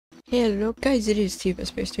Hello guys, it is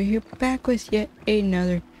Spacer here, back with yet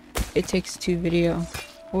another It Takes Two video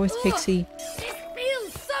with Pixie. This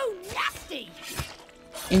feels so nasty.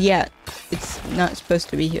 And yeah, it's not supposed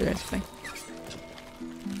to be here, that's why.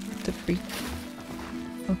 What the freak?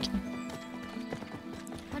 Okay.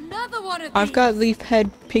 Another one of these. I've got leaf head,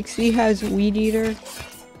 Pixie has weed eater.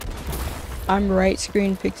 I'm right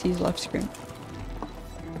screen, Pixie's left screen.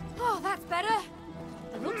 Oh, that's better.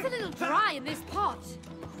 It looks a little dry in this pot.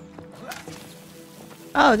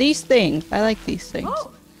 Oh, these things. I like these things.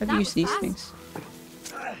 Oh, I've used these things.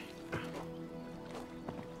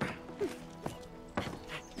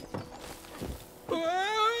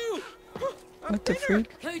 What the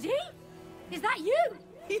freak? Cody? Is that you?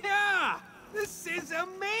 Yeah! This is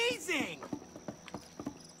amazing!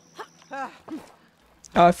 Oh,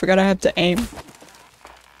 I forgot I have to aim.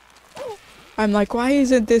 I'm like, why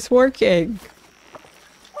isn't this working?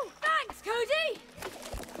 Oh, thanks, Cody!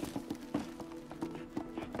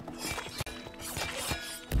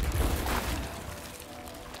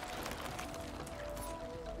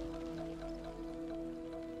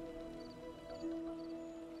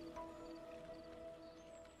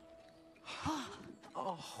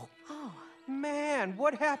 Man,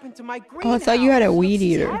 what happened to my greenhouse? Oh, I thought you had a weed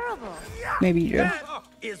eater. Terrible. Maybe you do. That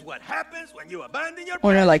is what happens when you abandon your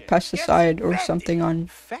Or no, like passion. pesticide Gets or infected. something on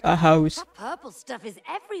a house. That purple stuff is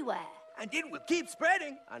everywhere. And it will keep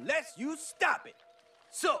spreading unless you stop it.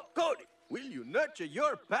 So, Cody, will you nurture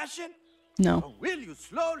your passion? No. Or will you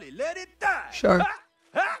slowly let it die? Sure. Ha!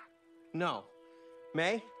 Ha! No.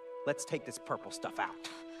 May, let's take this purple stuff out.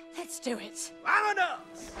 Let's do it.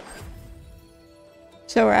 Vámonos!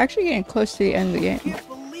 So we're actually getting close to the end of the I game. can't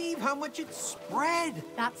believe how much it spread.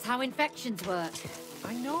 That's how infections work.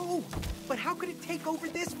 I know, but how could it take over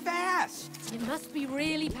this fast? It must be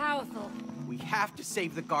really powerful. We have to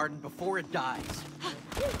save the garden before it dies.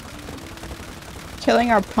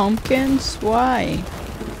 Killing our pumpkins? Why?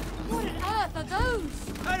 What on earth are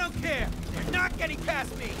those? I don't care. They're not getting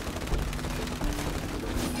past me.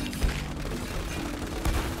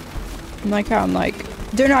 I'm like how I'm like,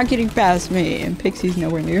 they're not getting past me, and Pixie's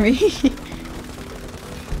nowhere near me.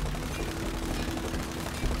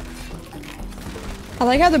 I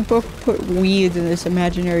like how the book put weeds in this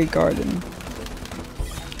imaginary garden.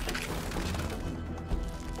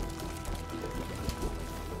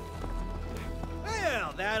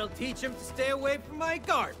 Well, that'll teach him to stay away from my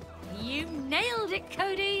garden. You nailed it,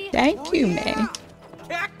 Cody. Thank you, May. Yeah.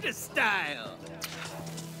 Cactus style.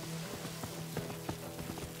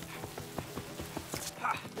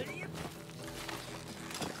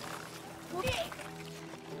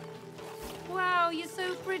 Wow, you're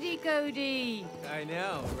so pretty, Cody. I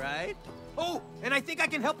know, right? Oh, and I think I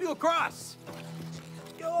can help you across.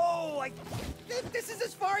 Oh, this is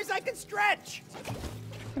as far as I can stretch.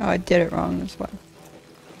 Oh, I did it wrong as well.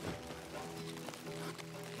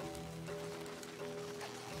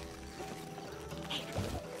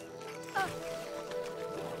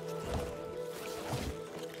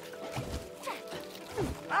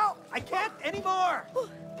 Ow, I can't anymore.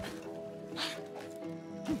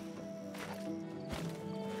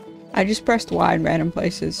 I just pressed Y in random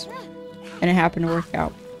places, and it happened to work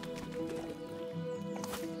out.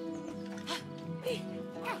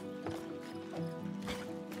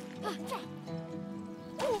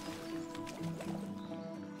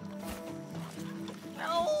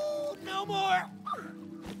 No, no more.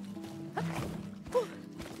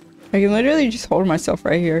 I can literally just hold myself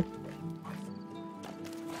right here.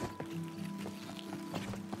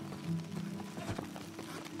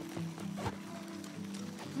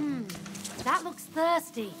 That looks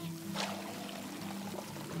thirsty.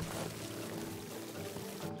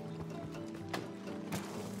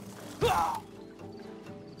 Oh,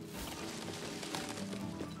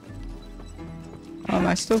 am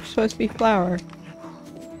I still supposed to be flour?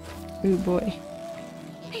 Ooh boy.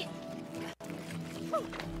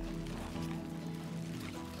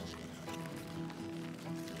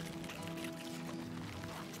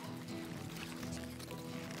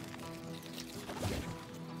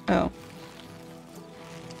 Oh.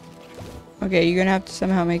 Okay, you're gonna have to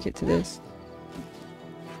somehow make it to this.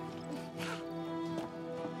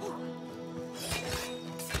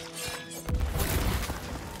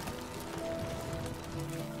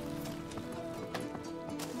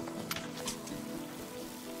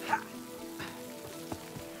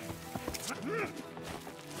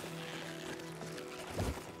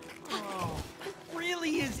 Oh, it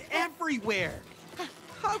really is everywhere.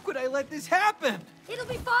 How could I let this happen? It'll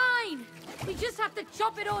be fine. We just have to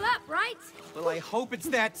chop it all up, right? Well, I hope it's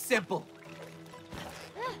that simple.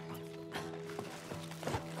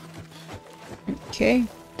 Okay,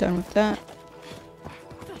 Done with that.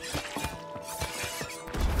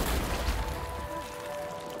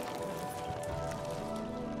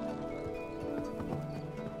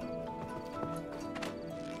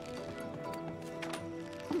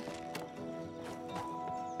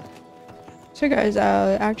 So guys,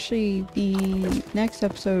 actually the next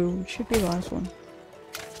episode should be the last one.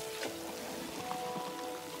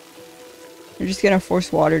 We're just gonna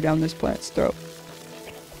force water down this plant's throat.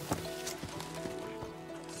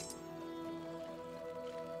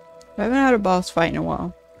 I haven't had a boss fight in a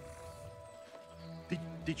while.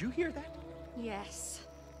 Did you hear that? Yes.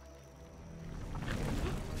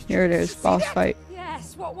 Here it is, boss fight.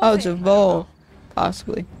 Yes, what was Oh, it's a it? vole,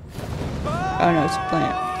 possibly. Oh no, it's a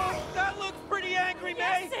plant. That looks pretty angry, May.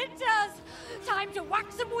 Yes, it does. Time to whack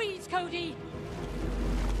some weeds, Cody.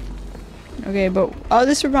 Okay, but oh,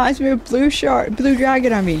 this reminds me of Blue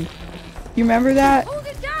Dragon. I mean, you remember that? Hold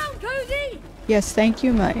it down, Cody. Yes, thank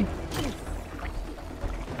you, May.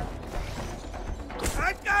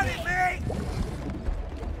 I got it, May.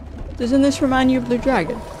 Doesn't this remind you of Blue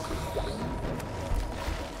Dragon?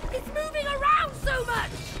 It's moving around so much.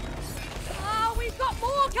 Oh, we've got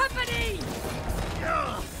more company.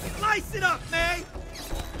 Ugh, slice it up, May.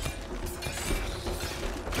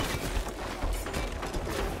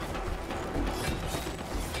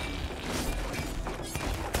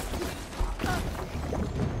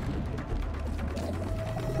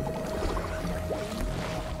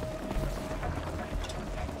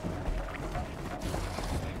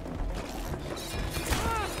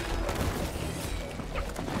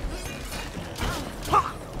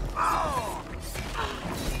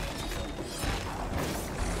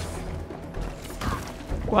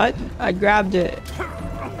 What? I grabbed it.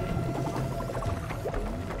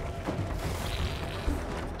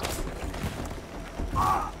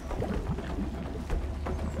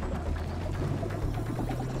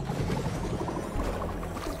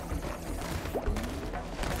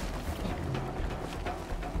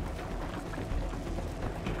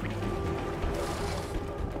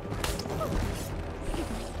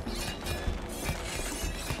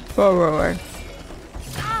 Whoa, whoa, whoa.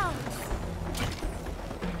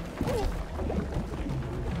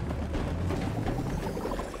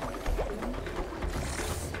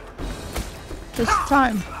 This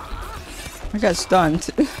time. I got stunned.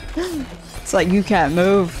 It's like you can't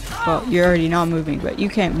move. Well, you're already not moving, but you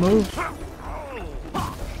can't move.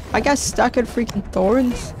 I got stuck in freaking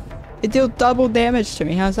thorns. It dealt double damage to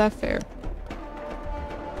me. How's that fair?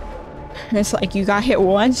 It's like you got hit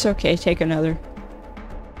once. Okay, take another.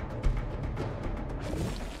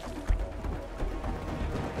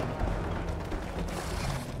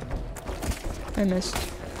 I missed.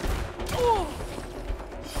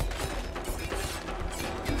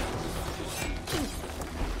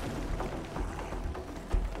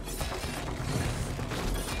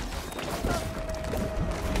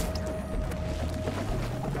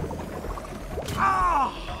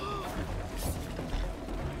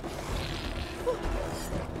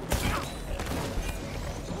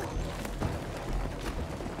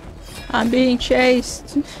 I'm being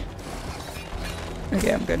chased.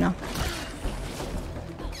 Okay, I'm good now.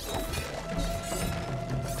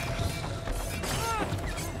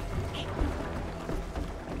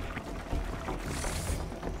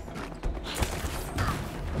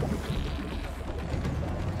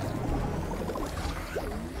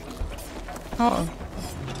 Oh,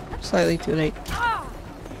 slightly too late.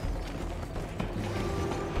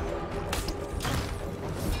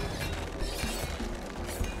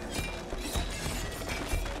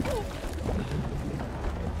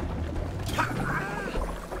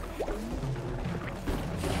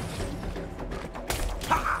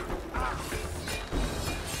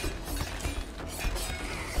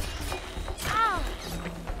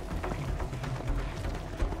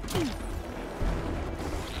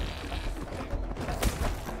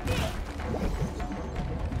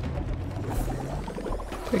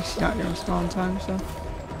 Pixie's not gonna spawn time, so.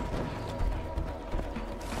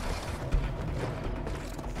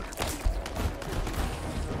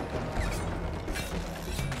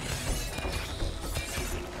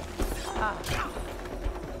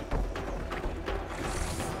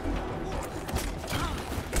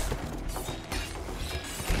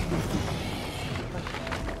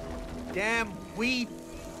 Damn weed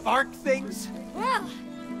bark things. Well,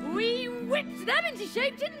 we whipped them into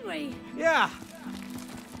shape, didn't we? Yeah.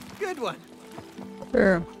 Good one.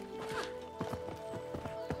 Sure.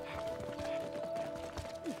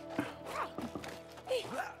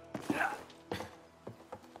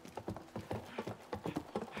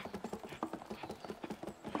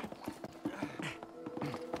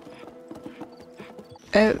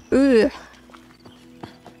 Ugh.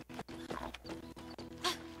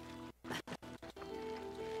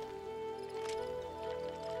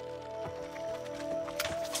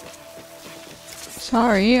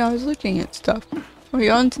 Sorry, I was looking at stuff. Are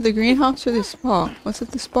you on to the greenhouse or the spa? What's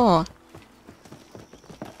at the spa?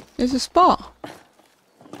 There's a spa.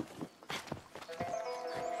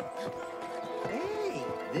 Hey,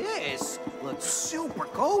 this looks super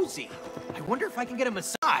cozy. I wonder if I can get a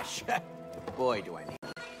massage. Boy, do I need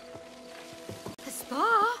it. A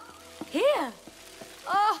spa? Here?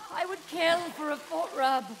 Oh, I would kill for a foot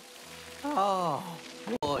rub. Oh,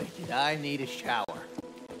 boy, did I need a shower.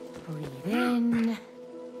 Breathe in.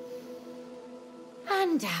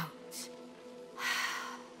 And out.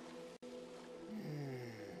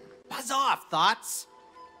 Buzz off, thoughts.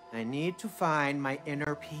 I need to find my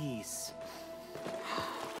inner peace.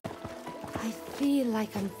 I feel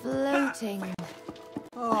like I'm floating.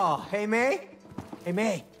 Oh, hey, May? Hey,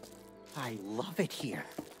 May. I love it here.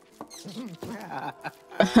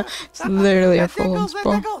 It's literally a full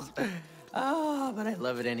spa. tickles. Oh, but I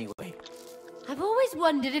love it anyway. I've always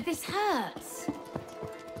wondered if this hurts.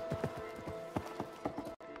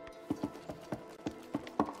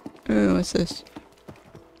 Ooh, what's this?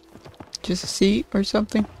 Just a seat or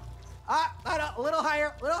something? A little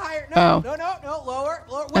higher, a little higher. Oh. No, lower.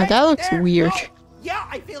 Oh, Wait, that looks there. weird. No. Yeah,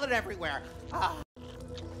 I feel it everywhere. Ah.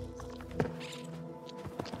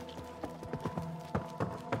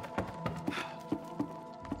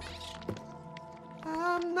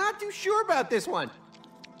 I'm not too sure about this one.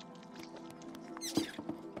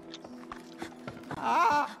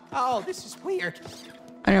 Oh, this is weird.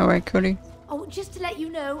 I know, right, Cody? Oh, just to let you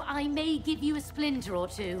know, I may give you a splinter or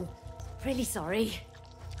two. Really sorry.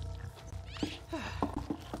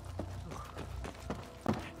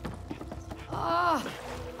 Oh,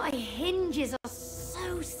 my hinges are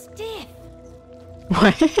so stiff.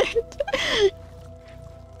 What?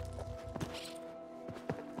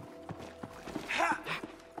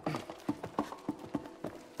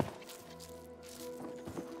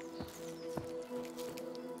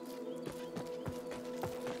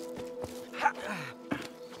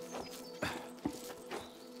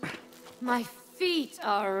 My feet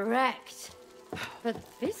are wrecked. But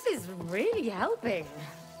this is really helping.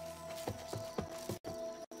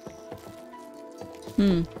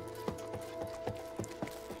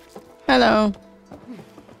 Hello.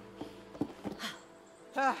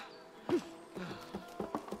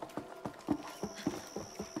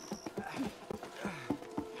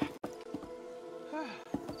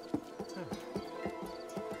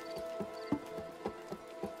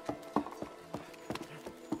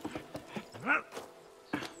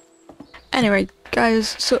 Anyway,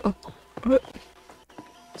 guys, so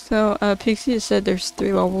Pixie has said there's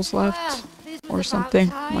 3 levels left, Well, this was or about something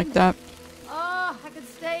time. like that, Oh, I could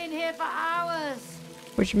stay in here for hours.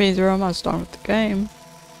 which means we're almost done with the game.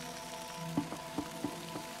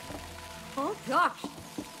 Oh gosh,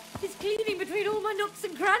 it's cleaving between all my nooks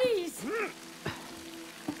and crannies.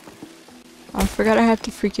 I forgot I have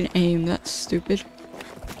to freaking aim. That's stupid.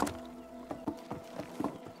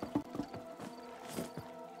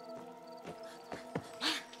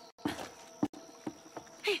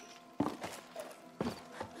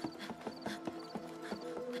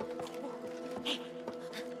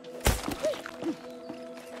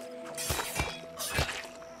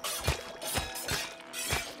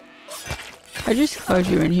 I just closed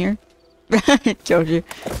you in here. I told you.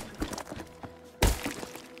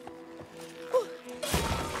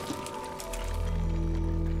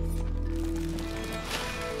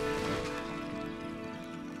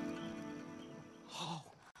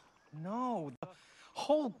 No, the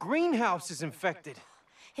whole greenhouse is infected.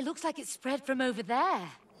 It looks like it's spread from over there.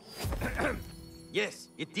 Yes,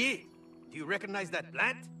 it did. Do you recognize that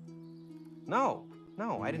plant? No,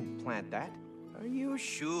 I didn't plant that. Are you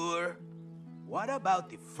sure? What about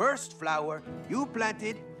the first flower you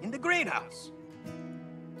planted in the greenhouse?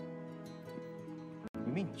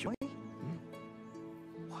 You mean Joy?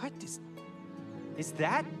 What is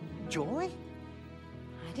that Joy?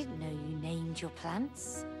 I didn't know you named your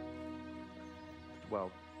plants.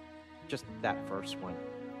 Well, just that first one.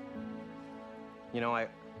 You know, I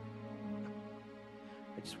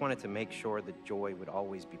just wanted to make sure that Joy would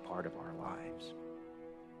always be part of our lives.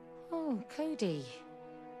 Oh, Cody.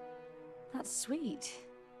 That's sweet.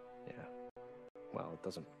 Yeah. Well, it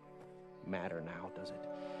doesn't matter now, does it?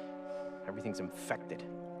 Everything's infected.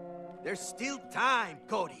 There's still time,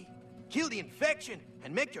 Cody. Kill the infection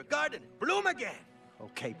and make your garden bloom again.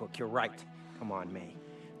 Okay, Book, you're right. Come on, May.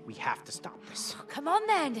 We have to stop this. Oh, come on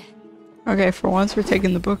then. Okay, for once we're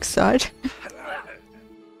taking the book side.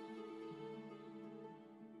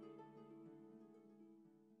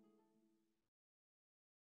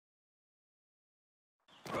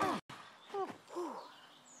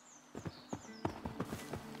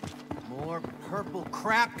 more purple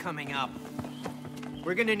crap coming up.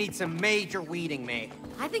 We're gonna need some major weeding, May.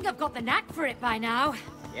 I think I've got the knack for it by now.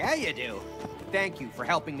 Yeah, you do. Thank you for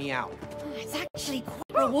helping me out. It's actually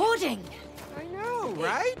quite rewarding. I know,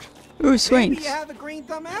 right? Ooh, Maybe swings. you have a green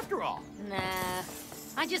thumb after all. Nah.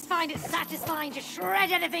 I just find it satisfying to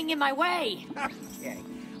shred anything in my way. Okay.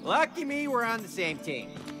 Lucky me, we're on the same team.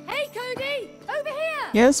 Hey, Cody! Over here!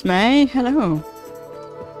 Yes, May. Hello.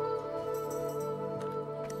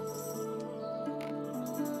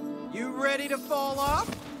 You ready to fall off?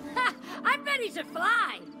 Ha! I'm ready to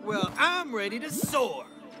fly! Well, I'm ready to soar.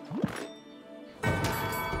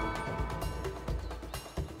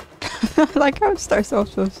 Like how it starts off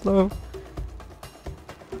so slow.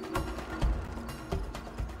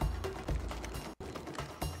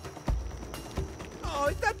 Oh,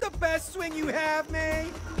 is that the best swing you have, May?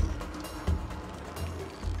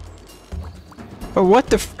 But what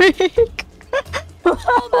the freak?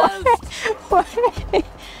 Almost! Why?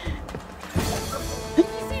 You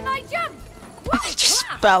see my jump? What I a just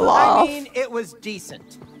clap! fell I off. mean, it was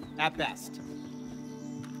decent. At best.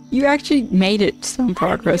 You actually made it some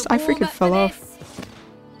progress. I freaking fell off.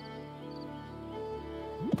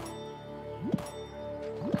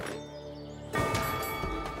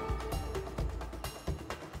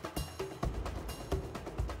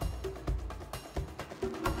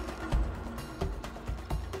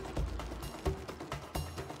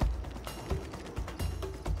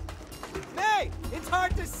 May, it's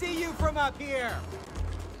hard to see you from up here.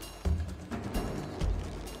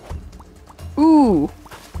 Ooh.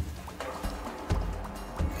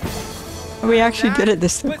 We actually did it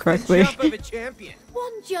this time What's correctly. the jump of a champion?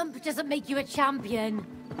 One jump doesn't make you a champion.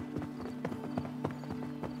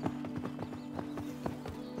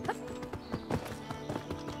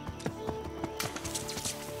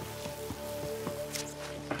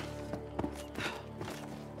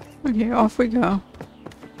 Okay, off we go.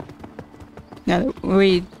 Now that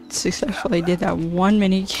we successfully did that one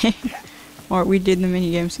mini game, or we did the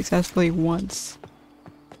mini game successfully once.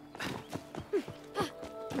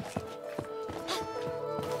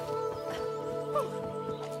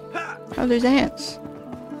 Oh, there's ants.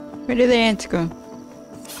 Where did the ants go?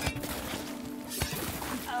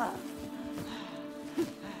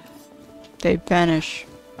 They vanish.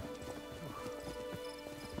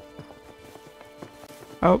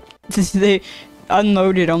 Oh, they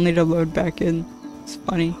unloaded only to load back in. It's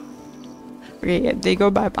funny. Okay, yeah, they go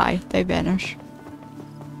bye-bye. They vanish.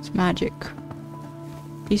 It's magic.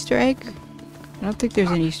 Easter egg? I don't think there's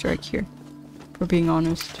an Easter egg here, for being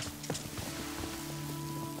honest.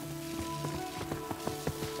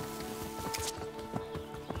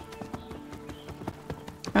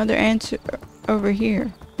 Are there ants over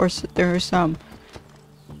here? Or there are some.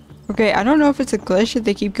 Okay, I don't know if it's a glitch that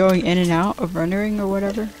they keep going in and out of rendering or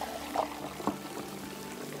whatever.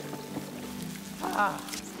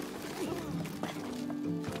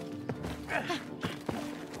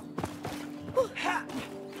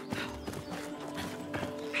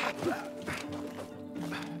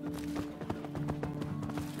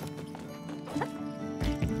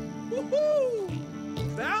 Woohoo!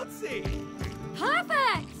 Bouncy!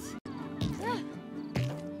 Perfect!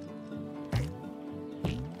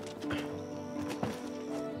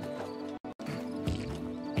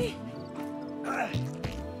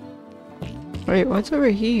 Wait, what's over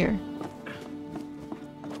here?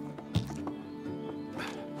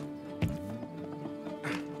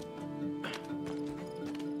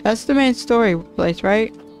 That's the main story place,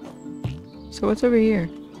 right? So what's over here?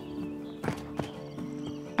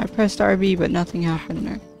 I pressed RB, but nothing happened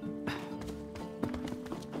there.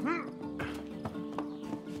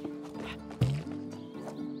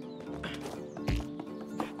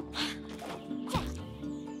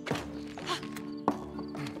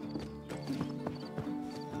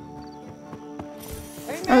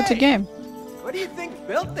 Hey, Oh, it's a May, game. what do you think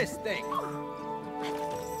built this thing?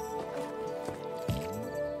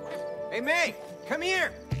 Hey, May, come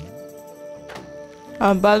here.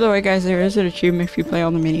 By the way, guys, there is an achievement if you play all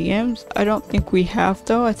the mini games. I don't think we have,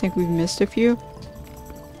 though. I think we've missed a few.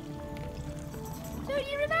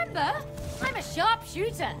 Don't you remember? I'm a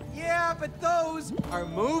sharpshooter. Yeah, but those are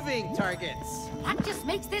moving targets. That just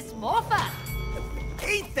makes this more fun.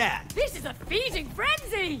 Eat that! This is a feeding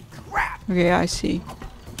frenzy. Crap! Okay, I see.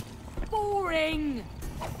 Boring.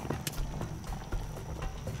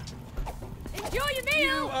 Enjoy your You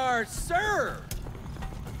meal. are served!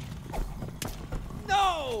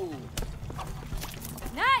 No!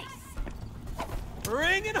 Nice.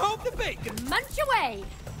 Bring it home the bacon! Munch away.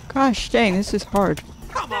 Gosh dang, this is hard.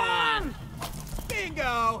 Come on!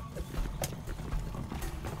 Bingo!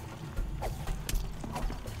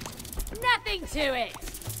 nothing to it.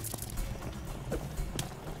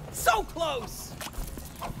 So close!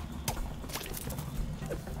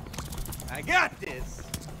 I got this.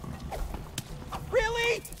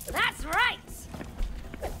 Really? That's right.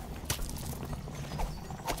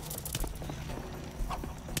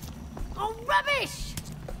 Oh, rubbish!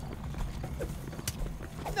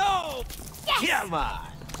 No! Yes! Come on!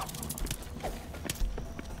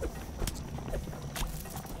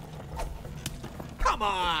 Come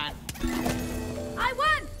on! I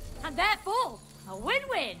won! And they're full. A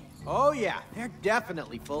win-win. Oh yeah, they're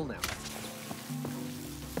definitely full now.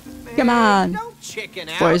 Come on. Don't chicken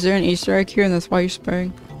out. Boy, is there an Easter egg here and that's why you're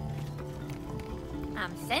spraying?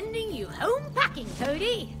 I'm sending you home packing,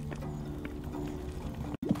 Cody.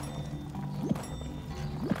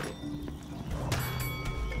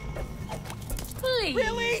 Please.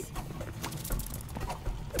 Really?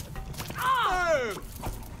 Ah! Oh!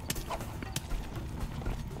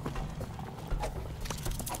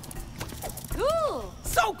 Cool.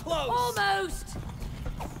 So close! Almost.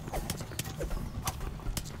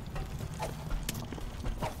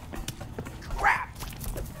 Crap!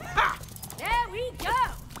 Ha! There we go.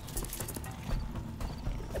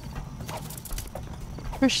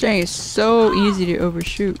 Crocheting is so easy to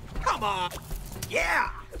overshoot. Come on! Yeah!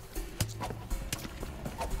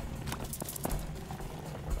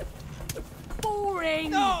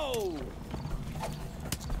 Boring. No!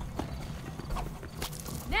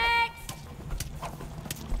 Next.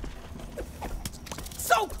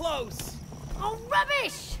 So close! Oh,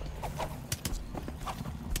 rubbish.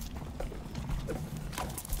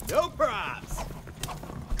 No props!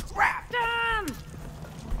 Crap! Damn.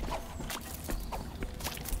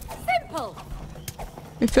 Simple.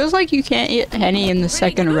 It feels like you can't eat any in the Pretty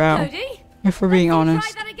second good, round, Cody. if we're being Let's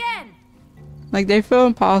honest. Try that again. Like, they feel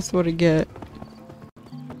impossible to get.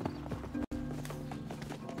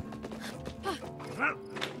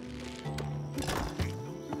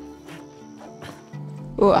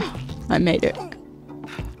 Ooh, I made it.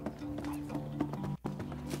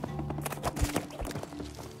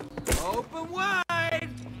 Open wide!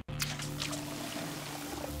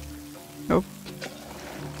 Nope.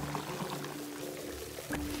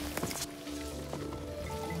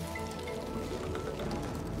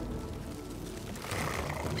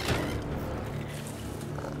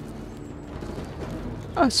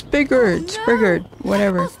 Oh, Spiggard, No! Spiggard,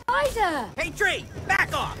 whatever. A spider. Hey tree,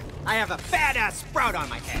 back off! I have a badass sprout on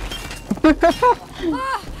my head.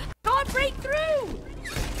 Ah, can't break through.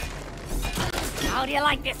 How do you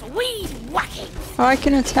like this weed whacking? Oh, I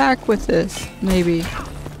can attack with this, maybe. I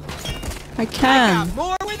I can. got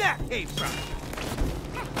more where that came from.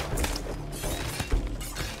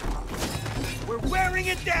 We're wearing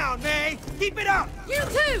it down, May. Keep it up. You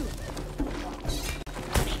too.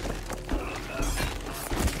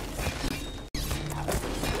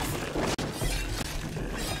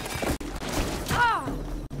 Ah.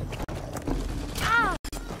 Ah.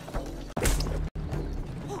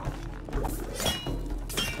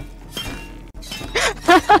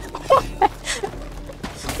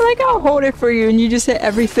 Like, I'll hold it for you and you just hit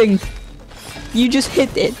everything. You just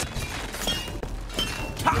hit it.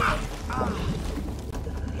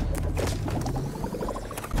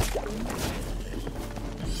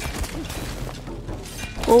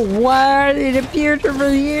 Oh, why did it appear over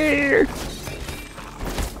here?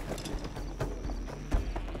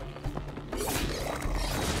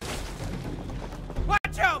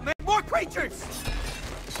 Watch out, man. More creatures.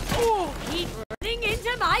 Oh, keep running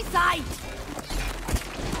into my sight.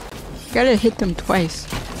 Gotta hit them twice.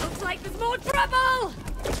 Looks like there's more trouble.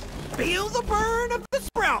 Feel the burn of the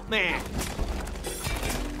sprout, man.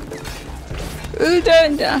 Ooh,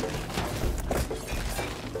 dun.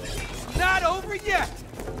 Not over yet.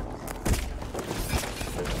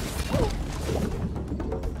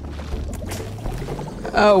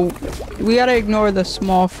 Oh, we gotta ignore the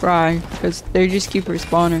small fry because they just keep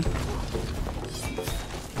respawning.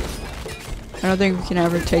 I don't think we can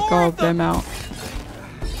ever take all of them out.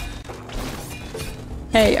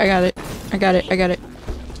 Hey, I got it. I got it. I got it.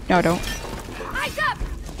 No, I don't. Eyes up.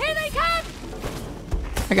 Here they come.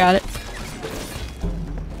 I got it.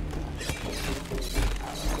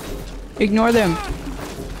 Ignore them.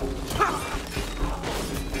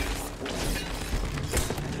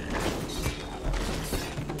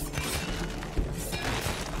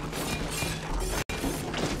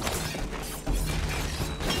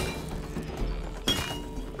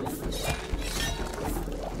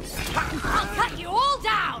 I'll cut you all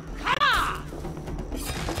down. Come on.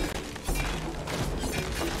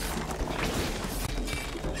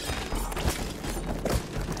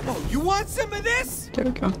 Oh, you want some of this? There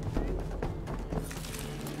we go.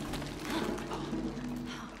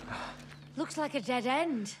 Looks like a dead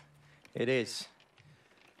end. It is.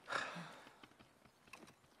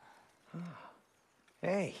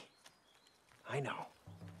 Hey, I know.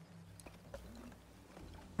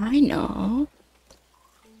 I know.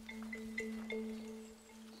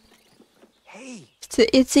 Hey, It's a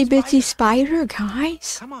itsy bitsy spider,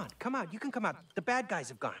 guys. come on. You can come out. The bad guys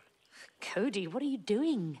have gone. Cody, what are you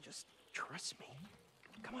doing? Just trust me.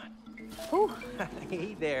 Come on. Oh,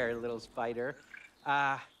 Hey there, little spider.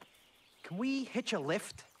 Can we hitch a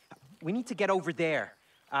lift? We need to get over there.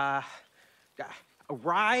 A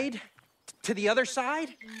ride to the other side?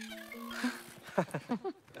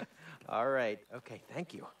 All right. Okay,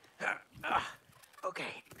 thank you. Okay.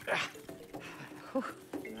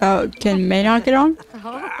 Oh, can May not get on?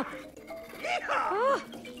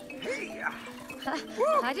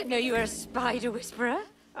 I didn't know you were a spider whisperer.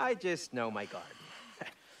 I just know my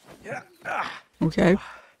garden. Okay.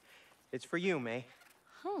 It's for you, May.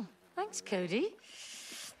 Oh, thanks, Cody.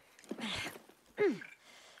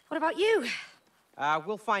 What about you?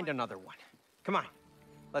 We'll find another one. Come on,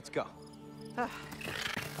 let's go.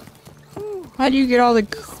 How do you get all the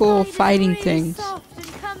cool Spider's fighting really things? soft and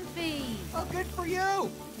comfy. Oh, good for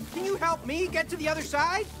you. Can you help me get to the other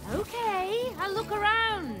side? Okay, I'll look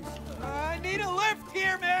around. I need a lift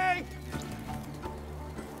here, May.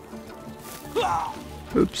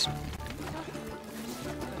 Oops.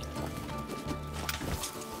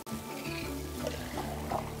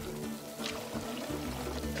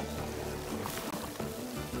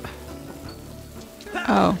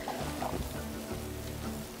 Oh.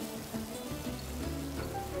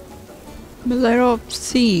 I'm a little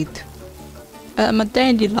seed. I'm a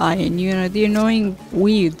dandelion, you know, the annoying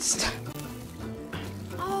weeds.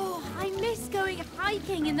 Oh, I miss going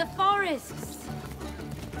hiking in the forests.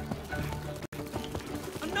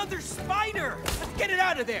 Another spider. Let's get it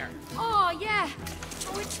out of there. Oh, yeah.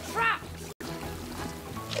 Oh, it's trapped.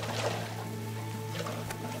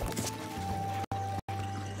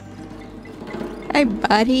 Hey,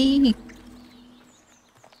 buddy.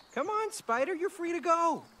 Come on, Spider, you're free to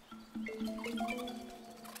go.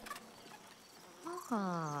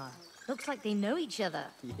 Ah, looks like they know each other.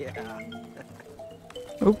 Yeah.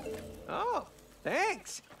 Oh. Oh,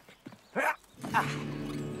 thanks.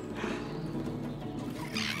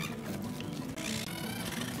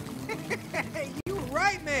 Hey, you were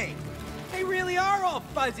right, May. They really are all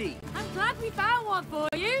fuzzy. I'm glad we found one for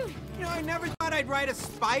you. You know, I never thought I'd ride a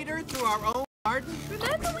spider through our own garden.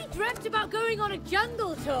 Remember we dreamt about going on a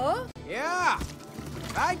jungle tour? Yeah.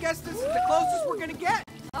 I guess this is the closest we're gonna get.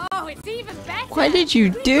 Oh, it's even better. What did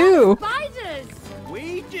you We do? got spiders.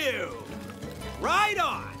 We do. Right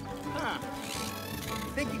on. Huh.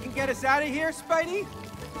 You think you can get us out of here, Spidey?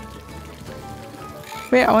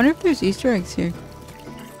 Wait, I wonder if there's Easter eggs here.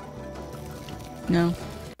 No.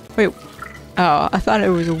 Wait. Oh, I thought it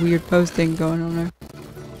was a weird post thing going on there.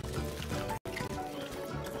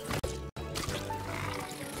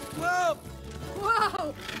 Whoa.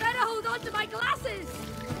 Whoa, better hold on to my glasses.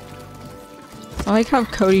 I like how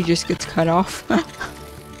Cody just gets cut off.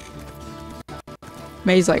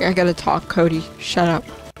 May's like, I gotta talk, Cody. Shut up.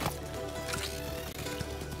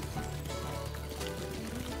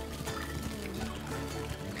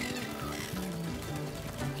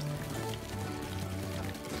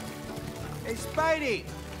 Hey, Spidey.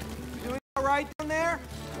 You doing all right down there?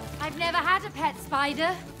 I've never had a pet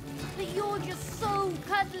spider, but you're just so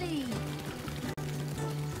cuddly.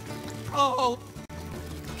 Oh,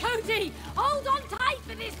 Cody, hold on tight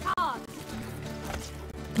for this part.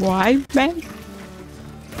 Why, man?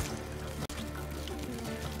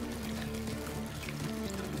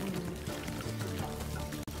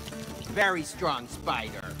 very strong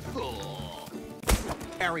spider. Oh,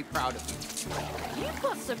 very proud of you. You've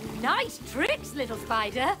got some nice tricks, little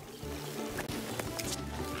spider.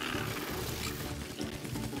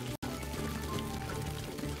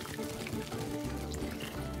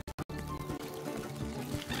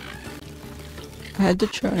 I had to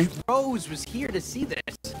try. Rose was here to see this.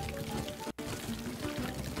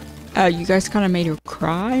 You guys kind of made her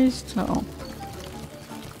cry, so...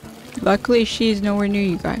 Luckily, she's nowhere near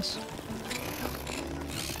you guys.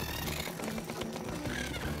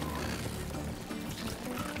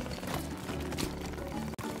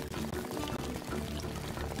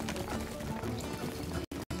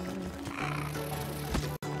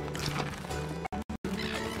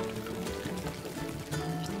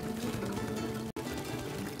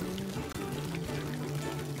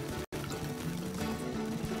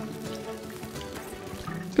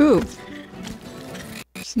 Ooh.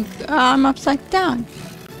 I'm upside down.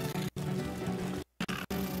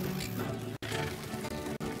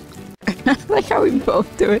 I like how we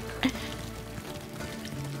both do it.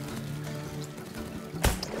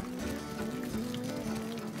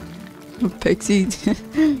 Pixie.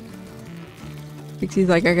 Pixie's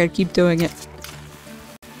like, I gotta keep doing it.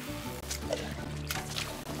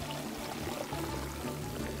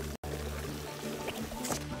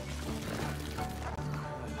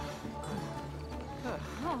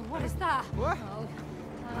 Oh, what is that? What?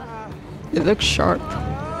 It looks sharp.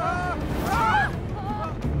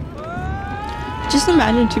 Just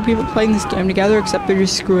imagine two people playing this game together, except they're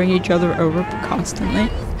just screwing each other over constantly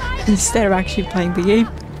instead of actually playing the game.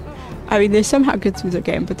 I mean, they somehow get through the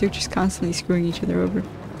game, but they're just constantly screwing each other over.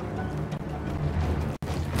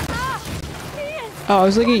 Oh, I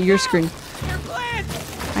was looking at your screen.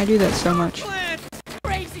 I do that so much.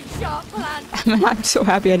 Crazy sharp plan. I mean, I'm so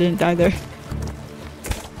happy I didn't die there.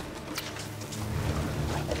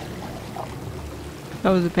 I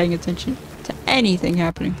wasn't paying attention to anything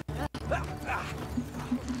happening.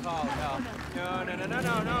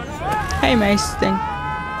 Hey, Mace thing.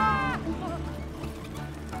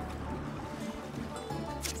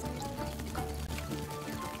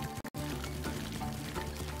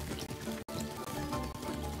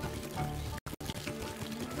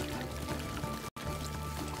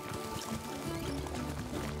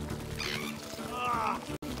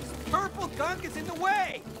 Purple gunk is in the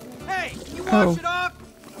way. Hey, can you wash Oh. it off?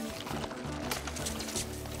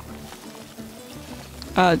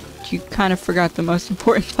 You kind of forgot the most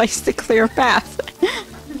important place to clear a path.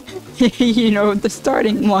 You know, the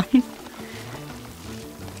starting line.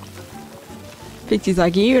 Pixie's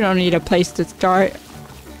like, you don't need a place to start.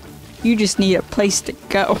 You just need a place to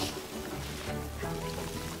go.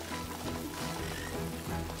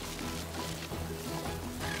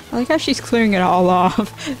 I like how she's clearing it all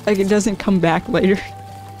off. Like it doesn't come back later.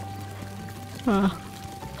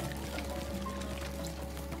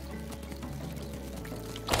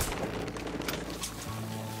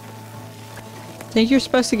 Think you're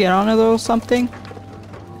supposed to get on a little something?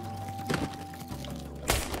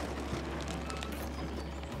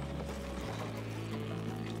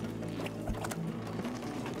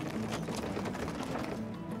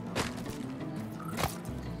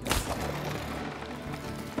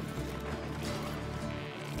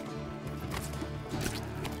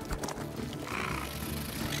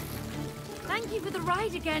 Thank you for the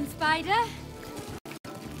ride again, Spider.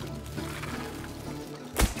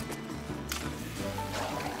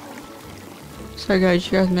 Sorry guys,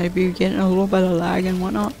 you guys may be getting a little bit of lag and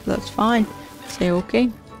whatnot. That's fine. Say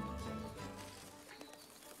okay.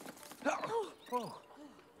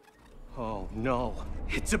 Oh no.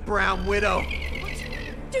 It's a brown widow.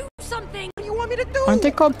 Do something. What do you want me to do? Aren't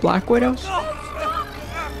they called black widows?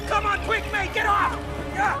 Come on, quick, mate, get off!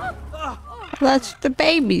 That's the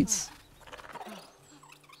babies.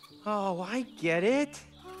 Oh, I get it.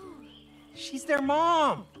 She's their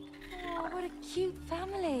mom. Oh, what a cute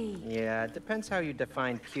family. Yeah, it depends how you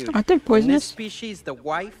define cute. Aren't they In this poisonous? species, the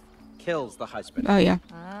wife kills the husband. Oh yeah.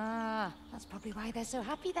 Ah, that's probably why they're so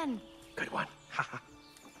happy then. Good one. Haha.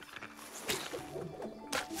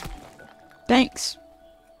 Thanks.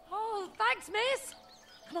 Oh, thanks, miss.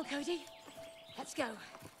 Come on, Cody. Let's go.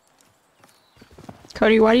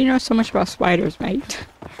 Cody, why do you know so much about spiders, mate?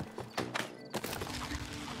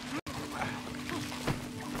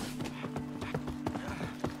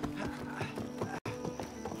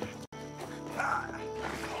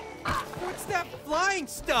 What's that flying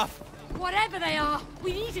stuff? Whatever they are,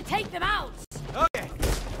 we need to take them out. Okay,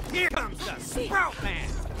 here comes the Sprout Man.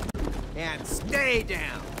 And stay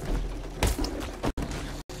down.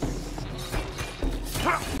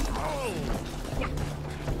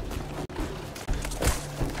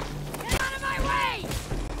 Get out of my way!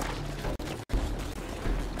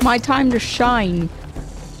 My time to shine.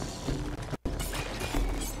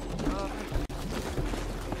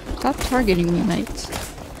 Stop targeting me, mates.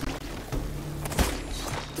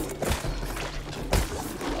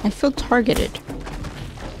 I feel targeted.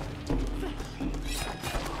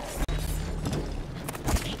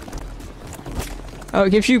 Oh,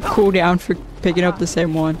 it gives you cooldown for picking up the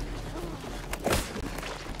same one.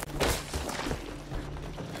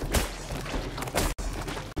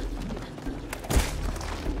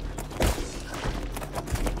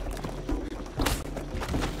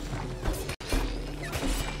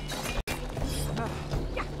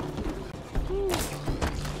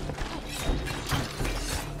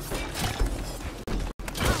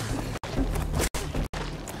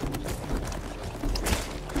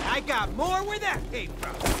 I got more where that came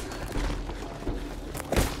from.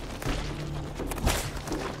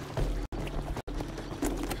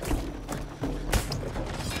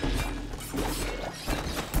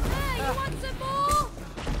 Hey, you want some more?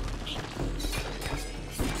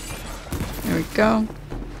 There we go.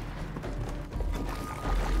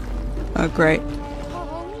 Oh, great.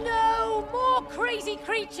 Oh no! More crazy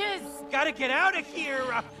creatures! Gotta get out of here.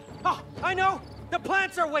 Oh, I know. The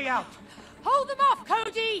plants are way out. Hold them off,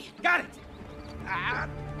 Cody! Got it.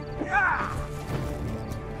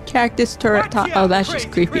 Cactus turret Watch top. out, Oh, that's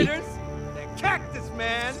just crazy creepy. critters. The cactus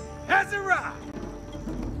man has arrived.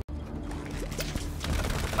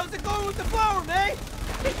 How's it going with the flower, May?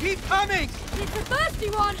 They keep coming. It's a thirsty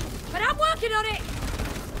one, but I'm working on it!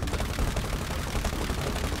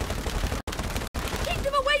 Keep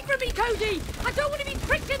them away from me, Cody! I don't want to be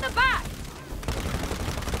pricked in the back!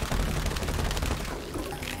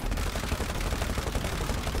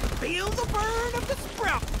 Feel the burn of the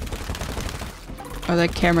sprout. Oh,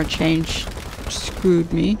 that camera change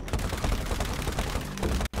screwed me.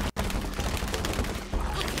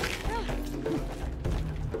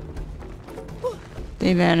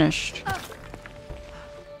 They vanished.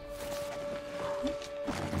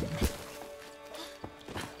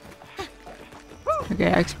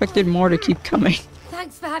 Okay, I expected more to keep coming.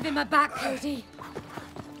 Thanks for having my back, Cody.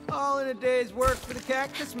 All in a day's work for the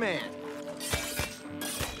cactus man.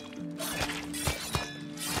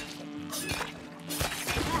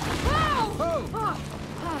 Wow! Oh.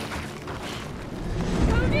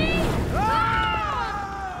 Cody!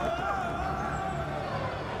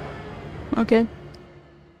 Okay.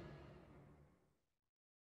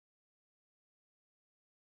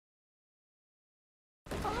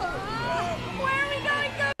 Where are we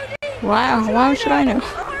going, Cody? Wow, why should I know?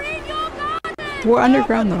 We're in your garden! We're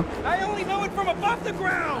underground though. I only know it from above the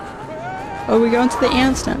ground. Oh, we go into the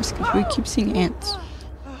ants next because we keep seeing ants.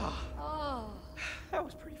 Oh. That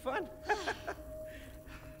was pretty fun.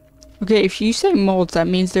 Okay, if you say molds, that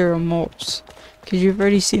means there are moles. Because you've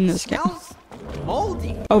already seen this game. Smells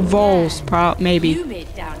moldy. Oh, voles, maybe.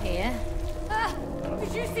 Humid down here.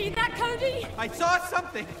 Did you see that, Cody? I saw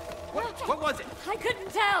something. What was it? I couldn't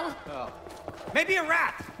tell. Oh, maybe a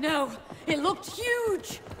rat. No, it looked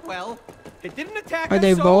huge. Well, it didn't attack Are us,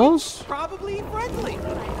 they so voles? it's probably friendly.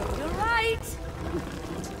 You're right.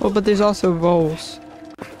 Well, but there's also voles.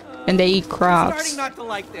 And they eat I'm crops. starting not to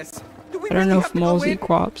like this. Do we I don't really know have if to go moles in? eat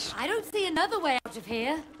crops. I don't see another way out of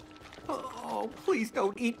here. Oh, please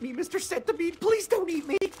don't eat me, Mr. Centipede. Please don't eat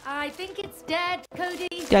me. I think it's dead, Cody.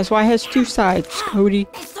 That's why it has two sides, Cody.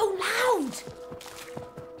 It's so loud.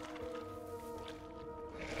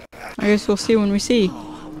 I guess we'll see when we see.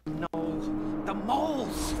 No, the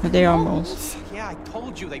moles. But they are moles. Yeah, I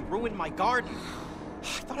told you they ruined my garden. I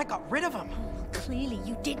thought I got rid of them. Clearly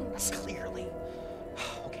you didn't. Clearly.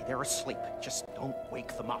 Okay, they're asleep. Just don't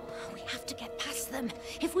wake them up. We have to get past them.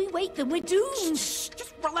 If we wake them, we're doomed.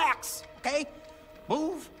 Just relax, okay?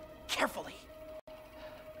 Move carefully.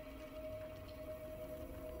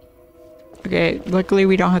 Okay, luckily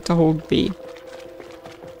we don't have to hold B.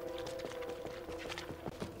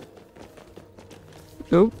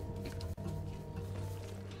 Oop.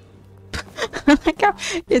 Like how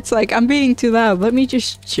it's like, I'm being too loud. Let me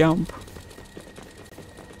just jump.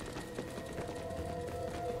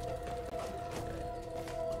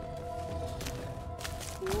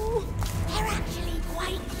 Ooh, they're actually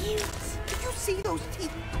quite cute. Did you see those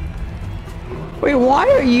teeth? Wait, why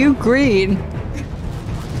are you green?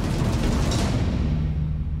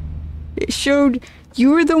 It showed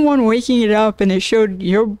you were the one waking it up, and it showed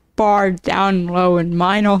your bar down low and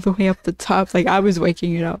mine all the way up the top, like I was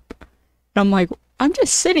waking it up. And I'm like, I'm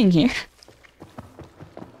just sitting here.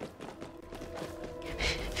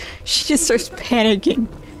 She just starts panicking.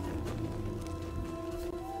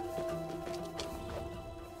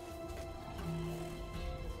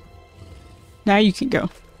 Now you can go.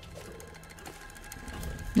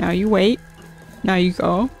 Now you wait. Now you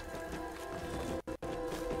go.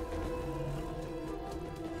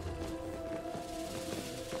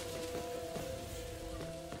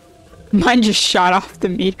 Mine just shot off the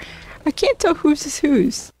meter. I can't tell whose is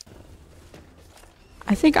whose.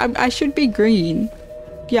 I think I should be green.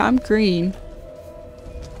 Yeah, I'm green.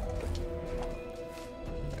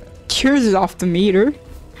 Yours is off the meter.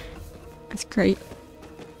 That's great.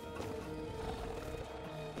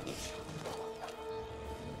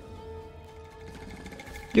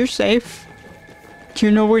 You're safe.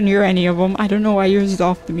 You're nowhere near any of them. I don't know why yours is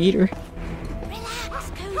off the meter.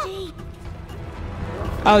 Relax, Cody.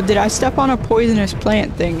 Oh, did I step on a poisonous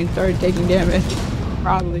plant thing and started taking damage?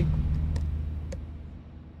 Probably.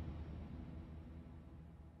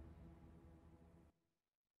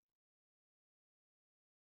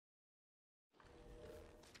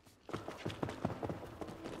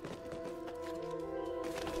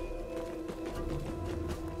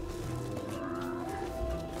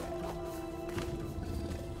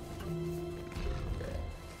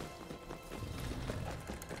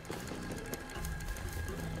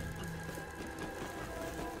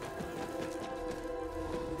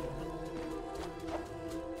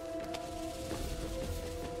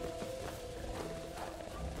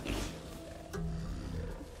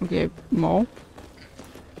 Okay, mole.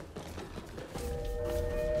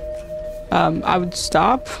 I would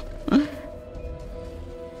stop. I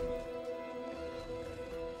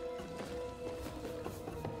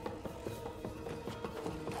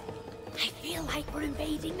feel like we're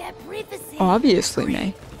invading their privacy. Obviously,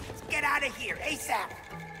 May. Let's get out of here, ASAP.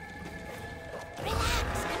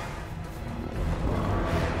 Relax.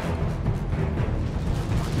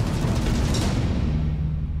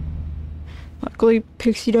 Luckily,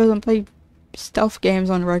 Pixie doesn't play stealth games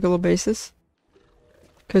on a regular basis.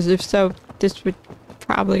 Because if so, this would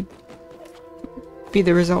probably be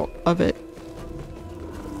the result of it.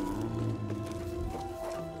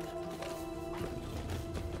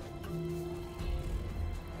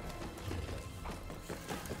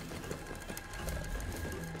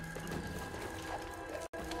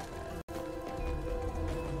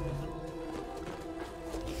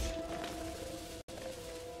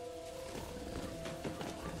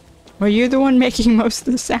 Well, you're the one making most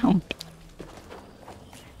of the sound.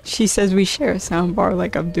 She says we share a sound bar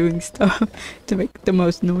like I'm doing stuff to make the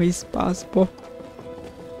most noise possible.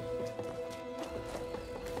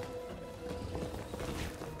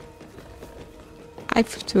 I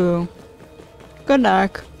have to. Good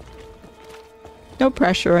luck. No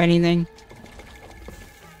pressure or anything.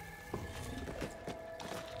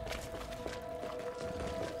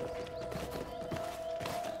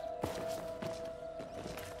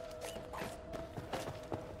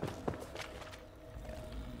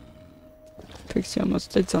 Pixie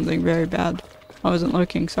almost did something very bad. I wasn't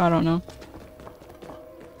looking, so I don't know.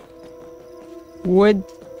 Wood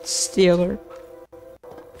stealer.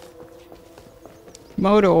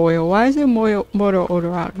 Motor oil. Why is there motor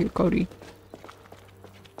oil out here, Cody?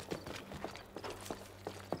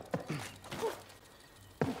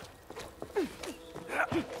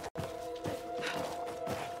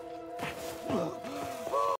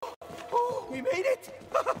 We made it!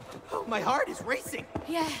 Oh, my heart is racing.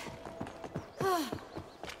 Yeah. Oh.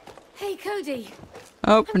 Hey, Cody.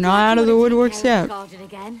 Oh, we're not out of the woodworks yet. Garden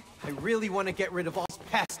again. I really want to get rid of all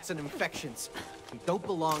pests and infections. We don't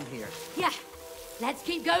belong here. Yeah. Let's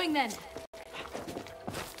keep going then.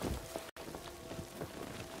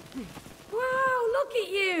 Wow, look at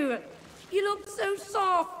you. You look so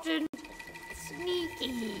soft and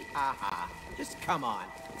sneaky. Haha. Just come on.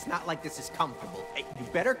 It's not like this is comfortable. Hey, you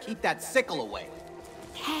better keep that sickle away.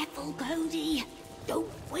 Careful, Cody. Don't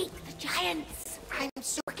wake the giants. I'm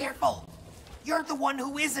super careful. You're the one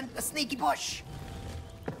who isn't a sneaky bush.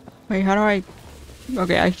 Wait, how do I...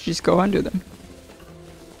 Okay, I should just go under them.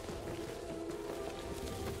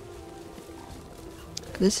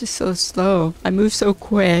 This is so slow. I move so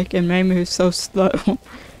quick and May moves so slow.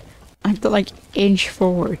 I have to like inch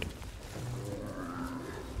forward.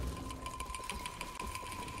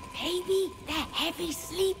 Maybe they're heavy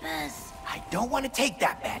sleepers. I don't want to take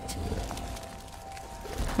that bet.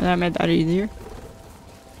 And that made that easier.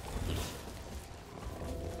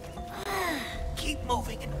 Keep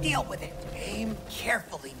moving and deal with it. Aim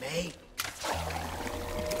carefully, May.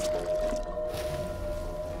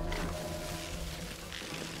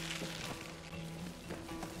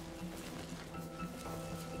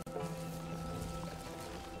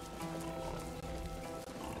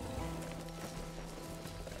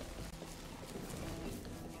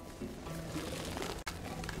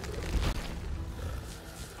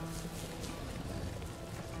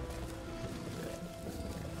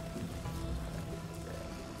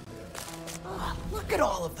 Look at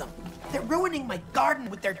all of them. They're ruining my garden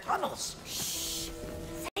with their tunnels. Shh.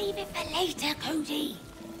 Save it for later, Cody.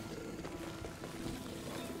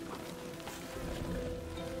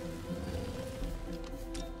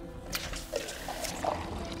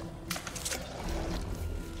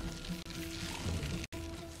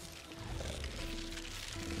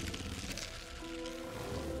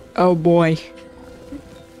 Oh boy.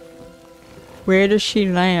 Where does she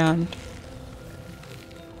land?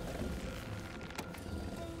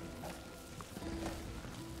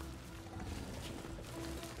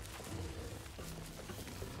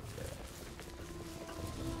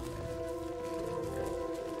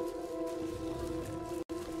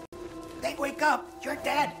 They wake up. You're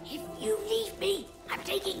dead. If you leave me, I'm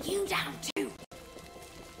taking you down too.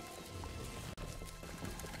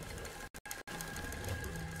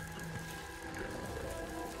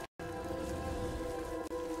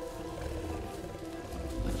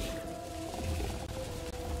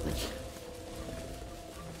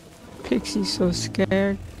 Pixie's so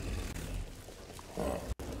scared.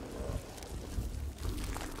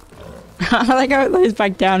 I like how it lays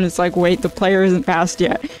back down. It's like, wait, the player isn't passed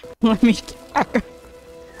yet. Let me back.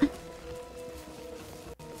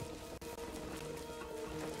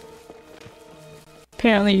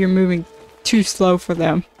 Apparently you're moving too slow for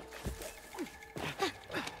them.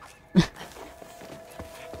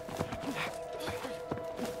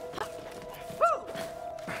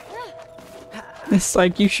 It's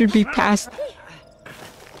like you should be past.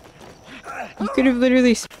 You could have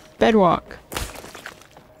literally sped walk.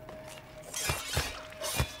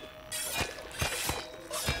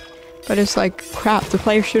 But it's like, crap, the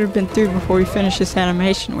player should have been through before we finish this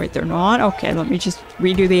animation. Wait, they're not? Okay, let me just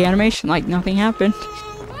redo the animation like nothing happened.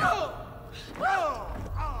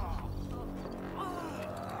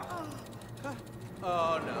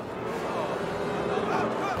 Oh no.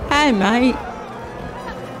 Hey, mate.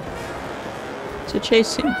 It's a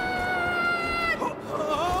chasing.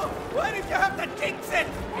 Why did you have to jinx it?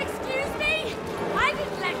 Excuse me? I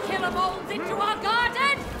didn't let killer moles into our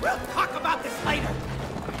garden! We'll talk about this later.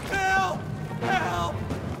 Help! Help!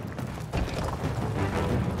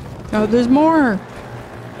 Oh, there's more.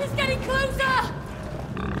 He's getting closer!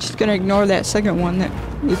 Just gonna ignore that second one that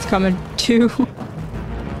is coming too.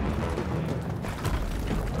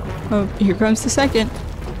 Oh, here comes the second.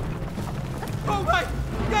 Oh my!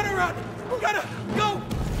 Gotta run! Gotta go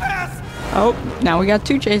fast! Oh, now we got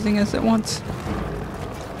two chasing us at once.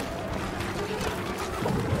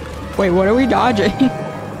 Wait, what are we dodging?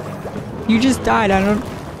 You just died, I don't...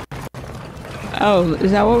 Oh,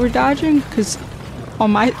 is that what we're dodging? Because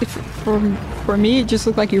on my... For me, it just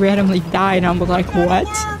looked like you randomly died, and I'm like, what?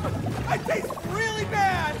 I taste really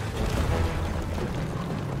bad!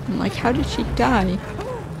 I'm like, how did she die?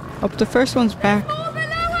 Oh, the first one's back. More below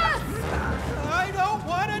us! I don't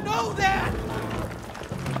want to know that!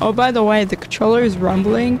 Oh, by the way, the controller is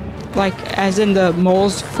rumbling, like, as in the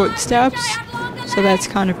mole's footsteps. So that's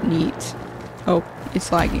kind of neat. Oh,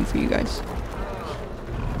 it's lagging for you guys.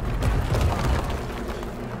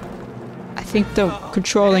 I think the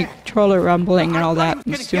controller rumbling and all that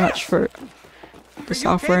is too much for the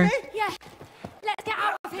software. Yeah, let's get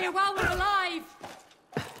out of here while we're alive!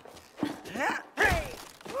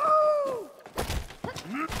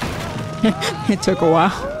 It took a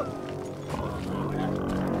while.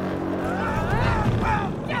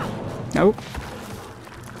 Nope.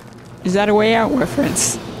 Is that a way out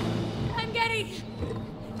reference? I'm getting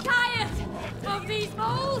tired of these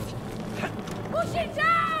moles! Push it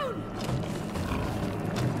down!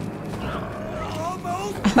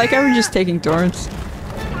 I like how we're just taking turns.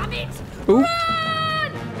 Damn it! Ooh. Run!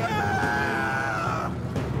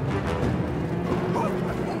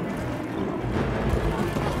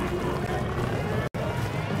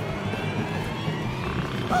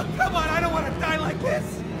 Oh, come on, I don't want to die like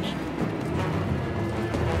this!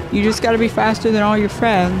 You just gotta be faster than all your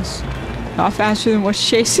friends. Not faster than what's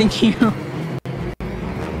chasing you.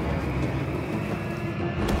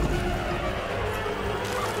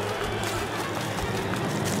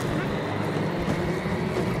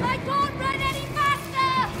 I can't run any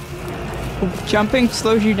faster! Jumping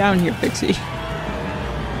slows you down here, Pixie.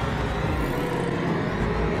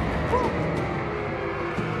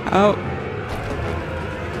 Oh.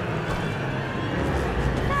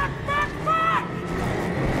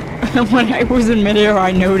 When I was in midair,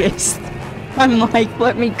 I noticed. I'm like,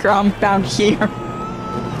 let me calm down here.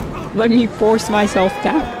 Let me force myself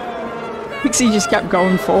down. Pixie just kept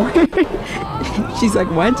going forward. She's like,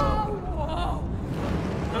 what?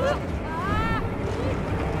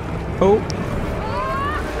 Oh.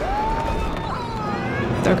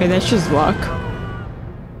 Okay, that's just luck.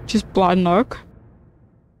 Just blind luck.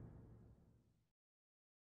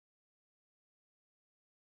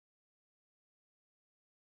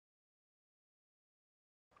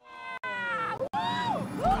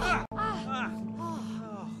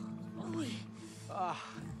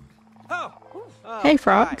 Hey,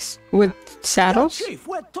 frogs. With saddles? Chief,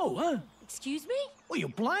 where to, huh? Excuse me? Well, you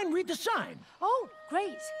blind? Read the sign. Oh,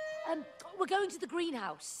 great. We're going to the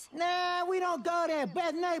greenhouse. Nah, we don't go there.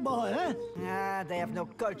 Bad neighborhood, huh? Ah, they have no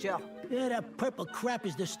culture. Yeah, that purple crap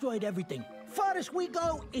has destroyed everything. Farthest we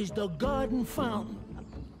go is the garden fountain.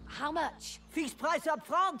 How much? Fixed price up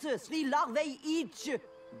front, 3 larvae each.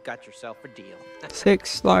 Got yourself a deal.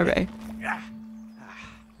 6 larvae.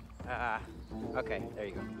 Okay, there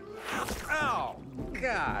you go. Oh,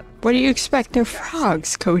 God. What do you expect? They're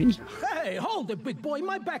frogs, Cody. Hey, hold it, big boy.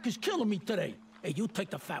 My back is killing me today. Hey, you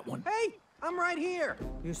take the fat one. Hey, I'm right here.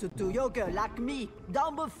 You should do yoga like me.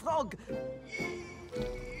 Down the frog.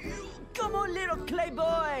 Come on, little clay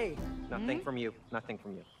boy. Nothing from you. Nothing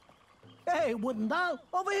from you. Hey, wooden doll,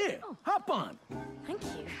 over here. Hop on. Thank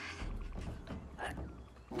you.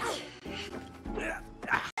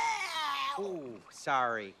 Ooh,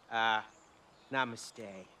 sorry.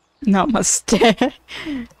 Namaste. Namaste.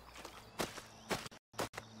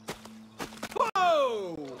 Whoa!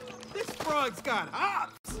 frog's got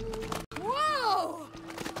hops. Whoa!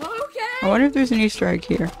 I Okay. wonder if there's an Easter egg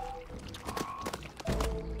here.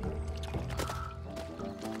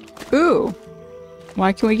 Ooh.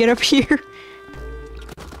 Why can't we get up here?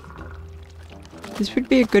 This would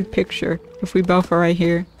be a good picture if we both are right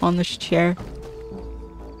here on this chair.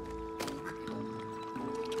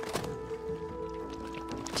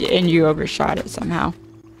 And you overshot it somehow.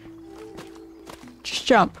 Just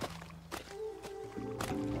jump.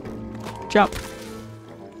 Jump.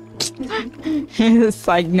 It's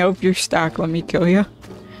like, nope, you're stuck. Let me kill you.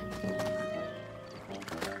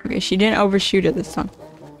 Okay, she didn't overshoot it this time.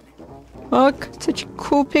 Look, such a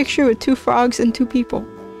cool picture with 2 frogs and 2 people.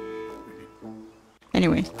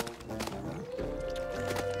 Anyway.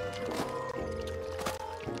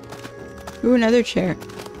 Ooh, another chair.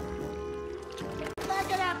 Look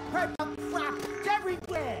at that purple crap. It's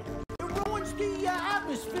everywhere. It ruins the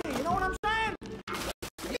atmosphere. You know what I'm saying?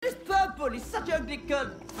 This purple is such a ugly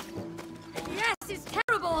color. Yes, it's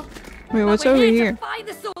terrible. Wait, what's But we're over here here? to find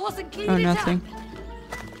the source and clean Oh, it nothing. up.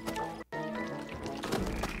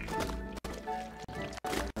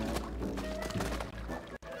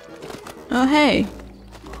 Oh, hey.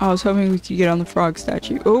 I was hoping we could get on the frog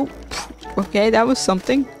statue. Oh, okay, that was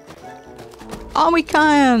something. Oh, we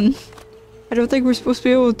can! I don't think we're supposed to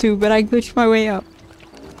be able to, but I glitched my way up.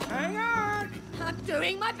 Hang on. I'm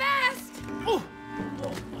doing my best. Oh,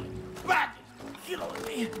 my back is killing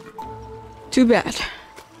me. Too bad.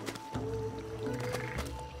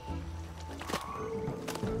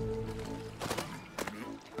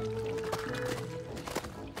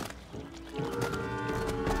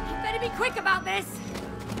 Better be quick about this.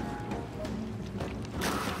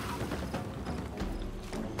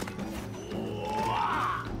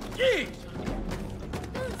 Jeez.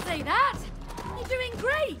 Don't say that. You're doing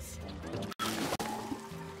great.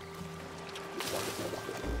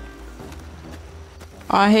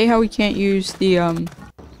 I hate how we can't use the,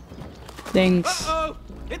 things. Uh-oh.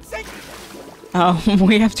 It's sinking. Oh,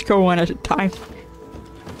 we have to go one at a time.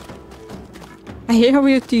 I hate how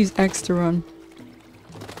we have to use X to run.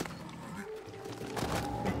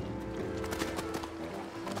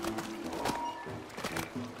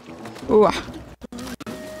 Ooh. How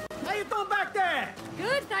you doing back there?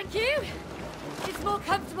 Good, thank you. It's more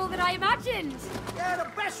comfortable than I imagined. Yeah, the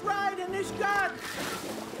best ride in this garden.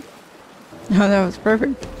 Oh, that was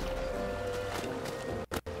perfect.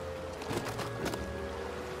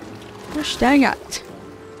 Gosh dang it.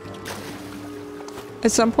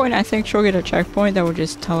 At some point, I think she'll get a checkpoint that will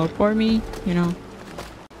just teleport me, you know.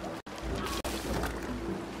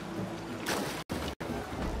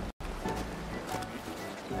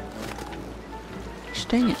 Gosh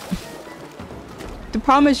dang it. The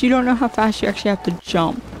problem is you don't know how fast you actually have to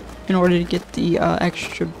jump in order to get the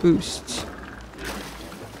extra boosts.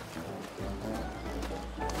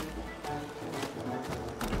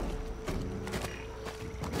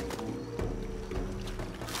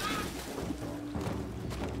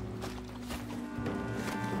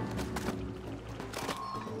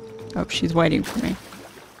 Oh, she's waiting for me.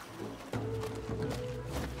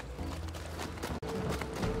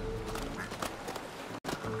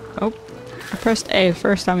 Oh, I pressed A the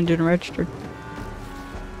first time and didn't register.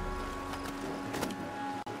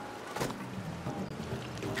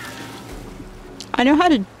 I know how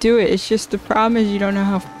to do it, it's just the problem is you don't know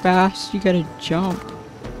how fast you gotta jump.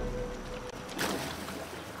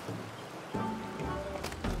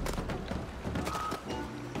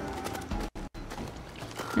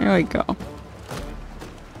 There we go.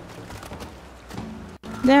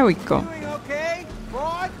 There we go. Doing okay,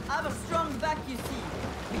 frog? I have a strong back, you see,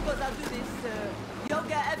 because I do this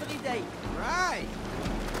yoga every day. Right.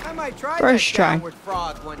 I might try First that try. downward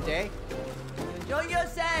frog one day. Enjoy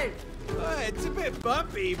yourself. It's a bit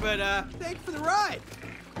bumpy, but thanks for the ride.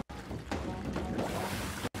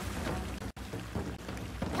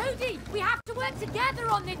 Cody, we have to work together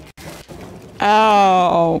on this.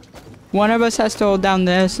 Oh. One of us has to hold down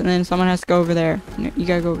this, and then someone has to go over there. No, you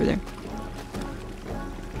gotta go over there.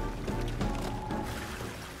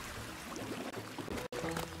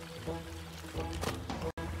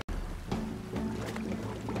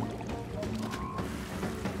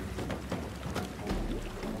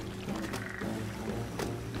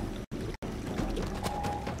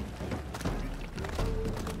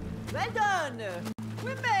 Well done.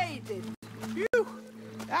 We made it. Phew.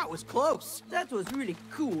 That was close. That was really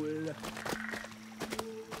cool.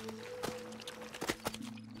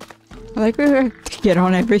 I like we have to get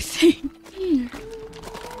on everything.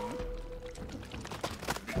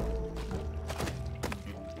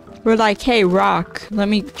 We're like, hey, rock, let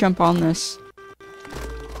me jump on this.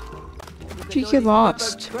 Look You at get all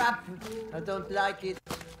this lost. purple crap. I don't like it.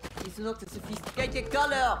 It's not a sophisticated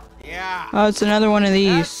color. Yeah. Oh, it's another one of That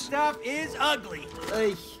these. stuff is ugly.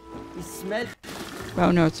 Hey, it smells.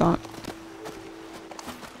 Oh no, it's not.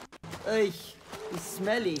 Hey, it's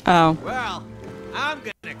smelly. Oh. Well, I'm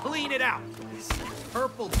gonna clean it out. This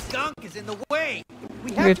purple gunk is in the way.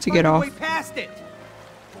 We have to get find a off. way past it.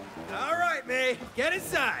 All right, May, get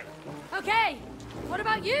inside. Okay, what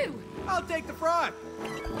about you? I'll take the frog.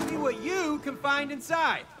 See what you can find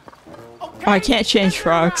inside. Okay, Oh, I can't change let's go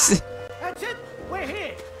around. frogs. That's it. We're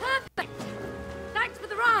here. Perfect. Thanks for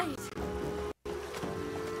the ride.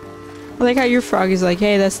 I like how your frog is like,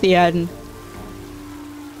 hey, that's the end.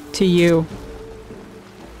 To you.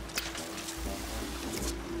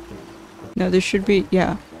 No, there should be,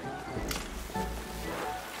 yeah.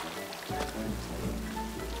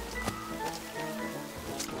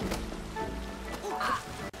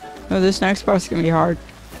 Oh, this next part's gonna be hard.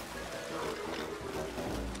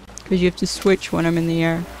 Because you have to switch when I'm in the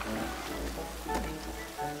air.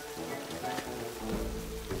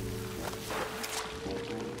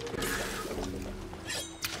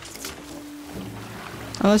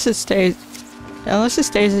 Unless it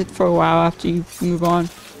stays it for a while after you move on.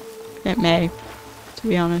 It may, to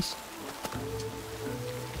be honest.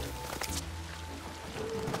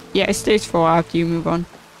 Yeah, it stays for a while after you move on.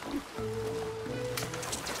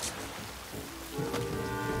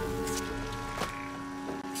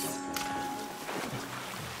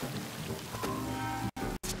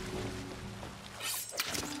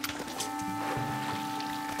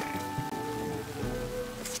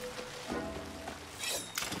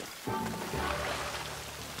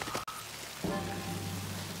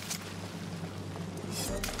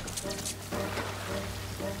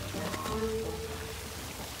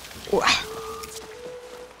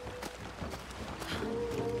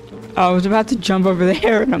 I was about to jump over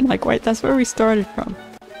there and I'm like, wait, that's where we started from.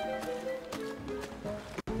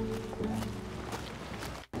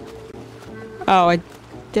 Oh,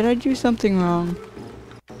 did I do something wrong?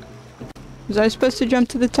 Was I supposed to jump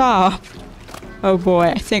to the top? Oh boy,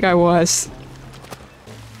 I think I was.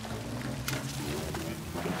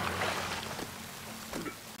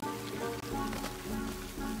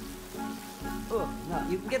 Oh, no,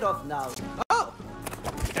 you can get off now. Oh,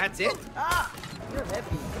 that's it? Ah, you're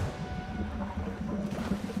happy.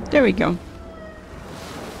 There we go.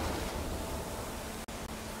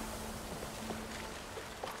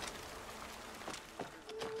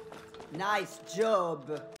 Nice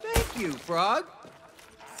job. Thank you, frog.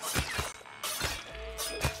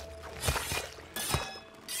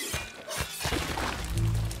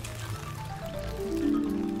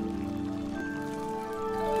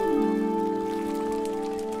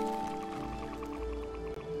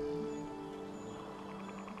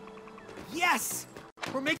 Yes!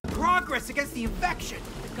 We're making progress against the infection.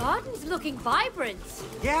 The garden's looking vibrant.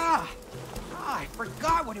 Yeah. Ah, I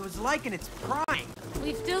forgot what it was like in its prime.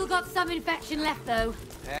 We've still got some infection left, though.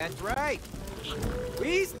 That's right.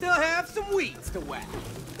 We still have some weeds to whack.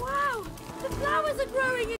 Wow, the flowers are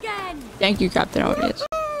growing again. Thank you, Captain Obvious.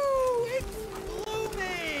 Woo! It's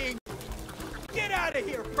blooming! Get out of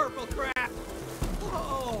here, purple crap!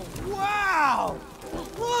 Oh, wow!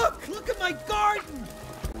 Look at my garden!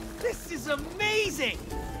 This is amazing!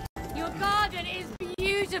 Your garden is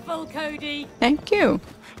beautiful, Cody. Thank you.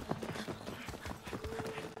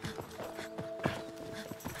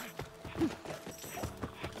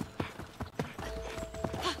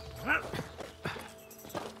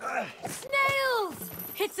 Snails!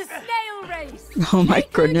 It's a snail race. Oh my Hey,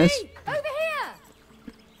 Cody, goodness. over here.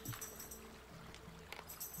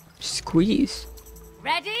 Squeeze.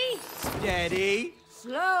 Ready? Steady.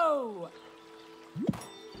 Slow.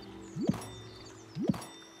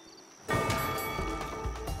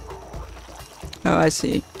 Oh, I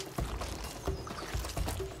see.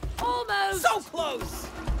 Almost. So close!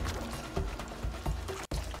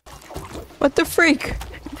 What the freak?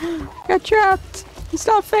 Got trapped. It's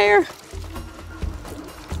not fair.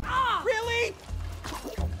 Ah, Really?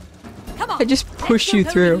 come on. I just Let's pushed show you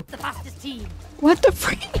Cody through. who's the fastest team. What the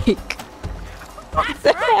freak? What That's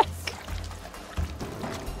the right. heck?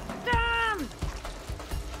 Damn.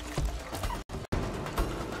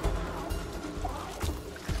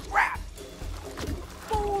 Crap!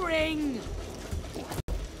 Boring.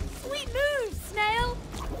 Sweet move, snail.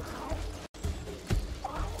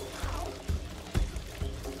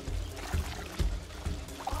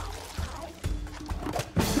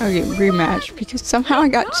 Okay, rematch because somehow I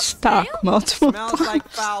got stuck multiple Smells times. like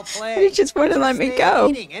foul play. He just wouldn't let me Stay go.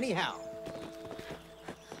 eating anyhow.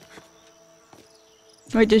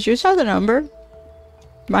 Wait, does yours have the number?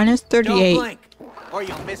 Mine is Don't 38. blink, or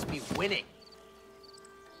you'll miss me winning.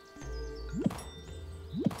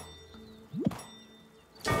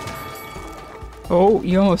 Oh,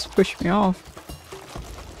 you almost pushed me off.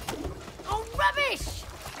 Oh, rubbish!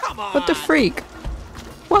 Come on! What the freak?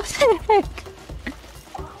 What the heck?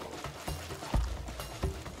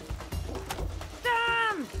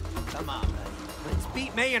 Damn! Come on, buddy. Let's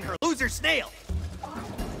beat May and her loser snail.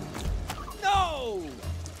 No!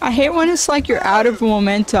 I hate when it's like you're out of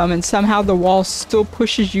momentum and somehow the wall still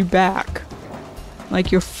pushes you back.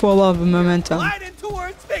 Like you're full of momentum. Gliding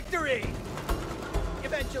towards victory!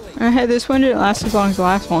 Eventually. Hey, this one didn't last as long as the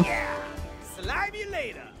last one. Yeah! Slime you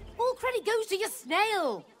later! All credit goes to your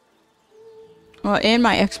snail. Well, and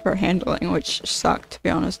my expert handling, which sucked, to be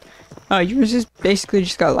honest. Oh, yours is basically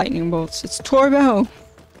just got lightning bolts. It's Torbo!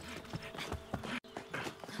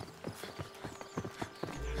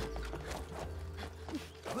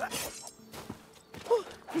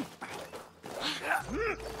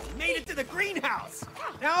 Made it to the greenhouse!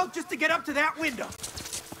 Now, just to get up to that window.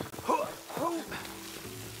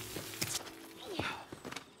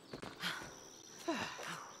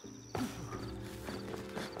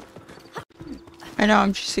 I know,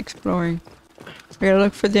 I'm just exploring. We gotta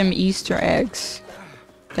look for them Easter eggs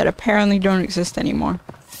that apparently don't exist anymore.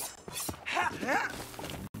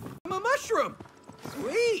 I'm a mushroom!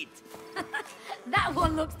 Sweet! That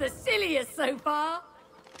one looks the silliest so far.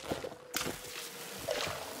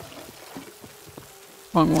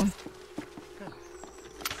 Wrong one.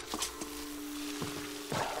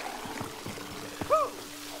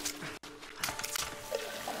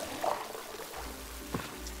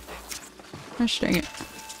 Gosh dang it.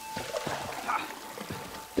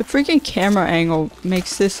 The freaking camera angle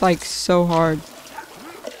makes this like so hard.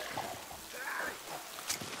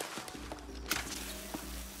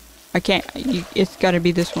 I can't, it's gotta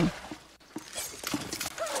be this one.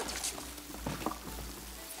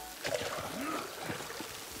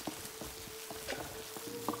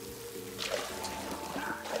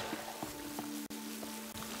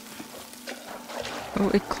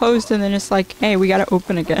 Oh, it closed and then it's like, hey, we gotta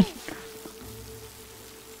open again.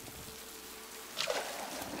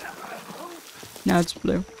 Now it's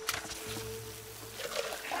blue.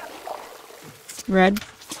 Red.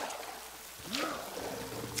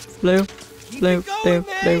 Blue. Blue, blue,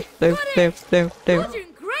 blue, blue, blue, blue, blue. You're doing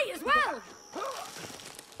great as well.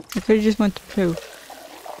 I could've just went to blue.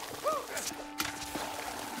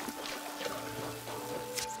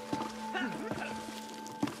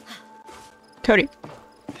 Cody.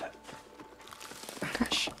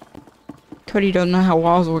 Gosh. Cody don't know how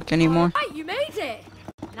walls work anymore. Right, you made it.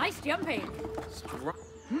 Nice jumping.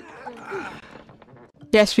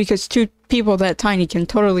 Yes, because two people that tiny can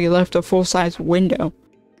totally lift a full-size window.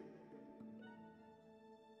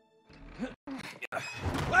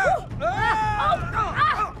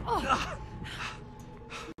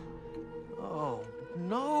 Oh,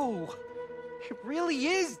 no. It really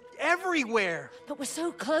is everywhere. But we're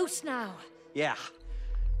so close now. Yeah.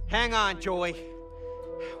 Hang on, Joy.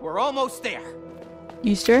 We're almost there.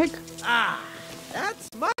 Easter egg? Ah, that's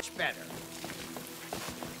much better.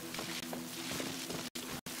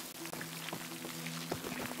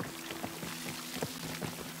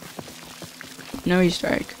 No Easter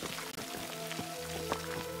egg.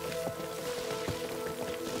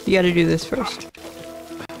 You gotta do this first.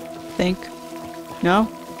 Think. No?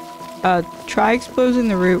 Try exposing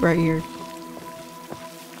the root right here.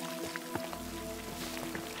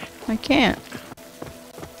 I can't.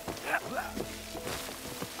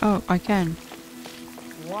 Oh, I can.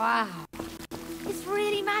 Wow. It's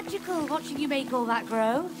really magical watching you make all that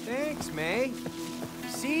grow. Thanks, May.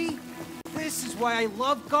 See? This is why I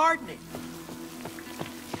love gardening.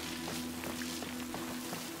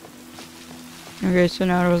 Okay, so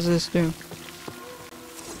now what does this do?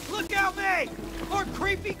 Look out, May! More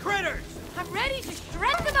creepy critters! I'm ready to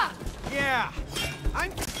shred them up. Yeah, I'm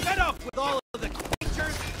fed up with all of the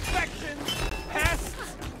creatures, infections, pests.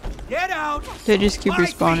 Get out! They just keep my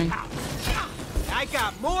respawning. greenhouse. I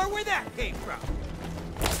got more where that came from.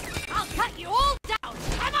 I'll cut you all down.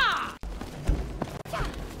 Come on.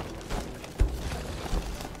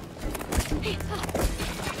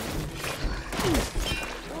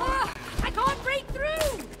 I can't break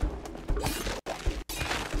through.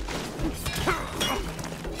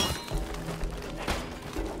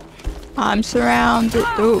 I'm surrounded.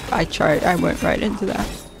 Oop, I went right into that.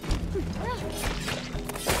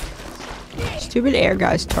 Stupid air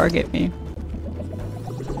guys target me.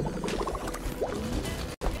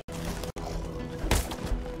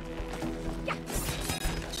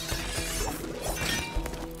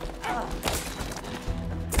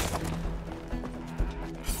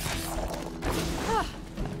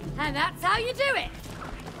 And that's how you do it.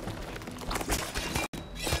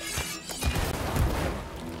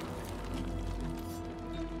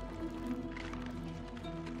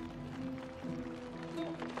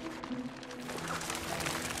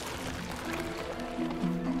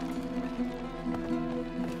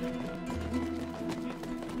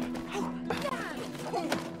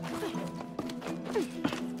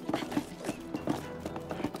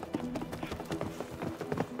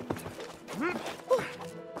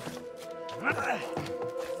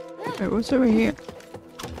 Wait, what's over here?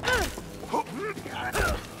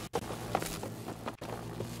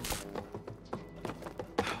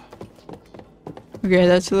 Okay,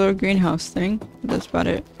 that's a little greenhouse thing. That's about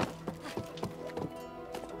it.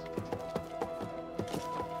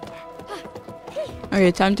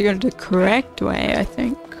 Okay, time to go the correct way, I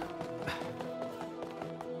think.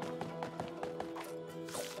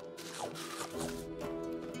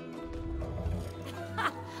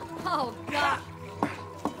 Oh, God.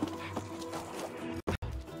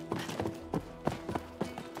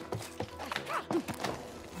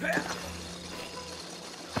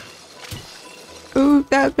 Ooh,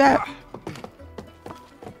 that.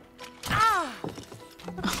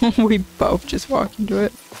 We both just walked into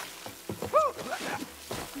it.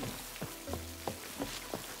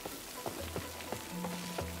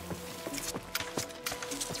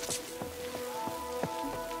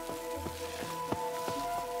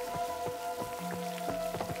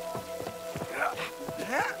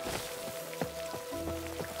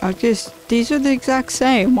 These are the exact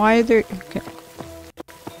same. Why are there? Okay.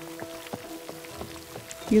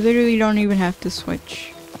 You literally don't even have to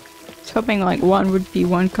switch. I was hoping like one would be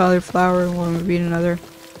one color flower and one would be another.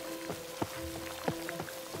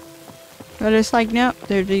 But it's like, no,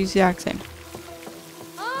 they're the exact same.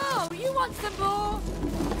 Oh, you want some more?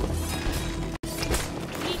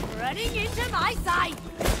 Keep running into my side.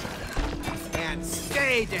 And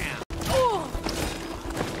stay down. Oh.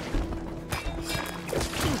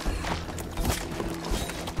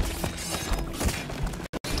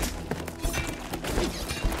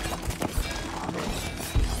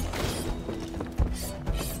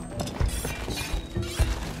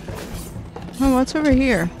 Oh, what's over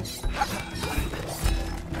here?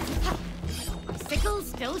 Sickle's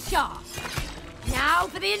still sharp. Now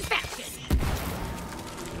for the infection.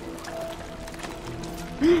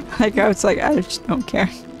 Like I was like, I just don't care.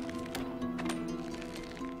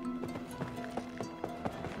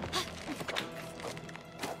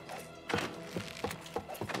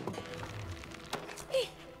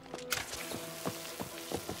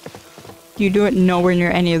 You do it nowhere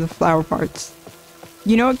near any of the flower parts.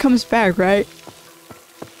 You know it comes back, right?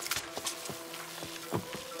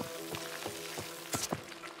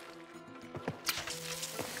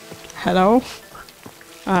 Hello?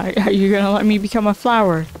 Are you gonna let me become a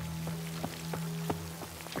flower?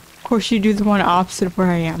 Of course you do the one opposite of where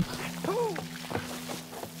I am.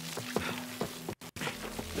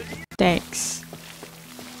 Thanks.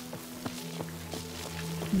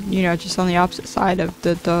 You know, just on the opposite side of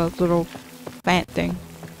the little plant thing.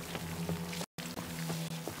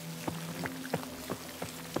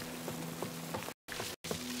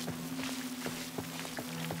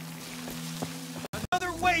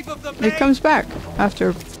 Another wave of them. It comes back after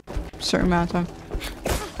a certain amount of time.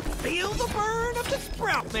 Feel the burn of the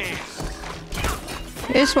sprout man.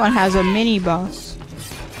 This one has a mini boss.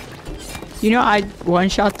 You know, I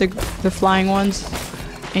one-shot the flying ones,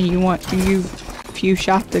 and you few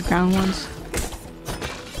shot the ground ones.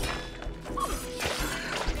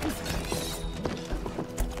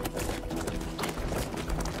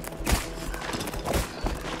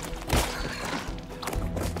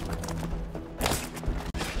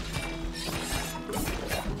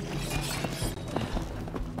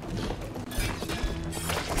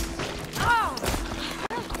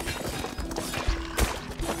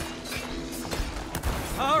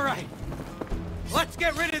 All right. Let's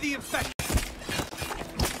get rid of the infection.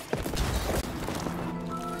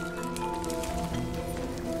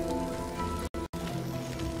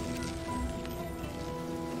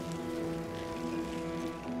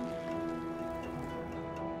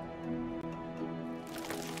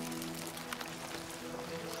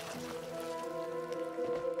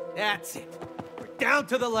 That's it. We're down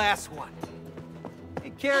to the last one.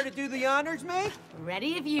 You care to do the honors, mate?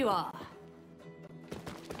 Ready if you are.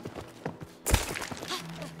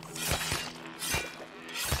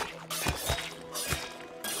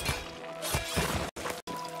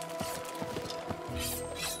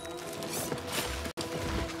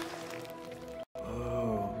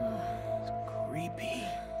 Creepy.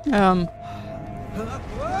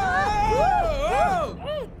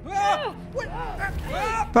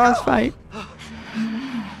 Boss fight.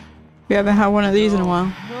 We haven't had one of these in a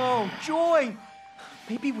while. No, Joy!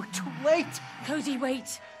 Maybe we're too late. Cody,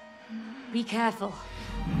 wait. Be careful.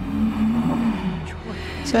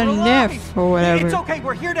 It's a Niff or whatever. It's okay,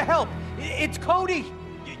 we're here to help. It's Cody.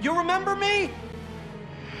 You remember me?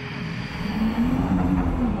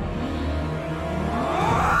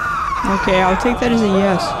 Okay, I'll take that as a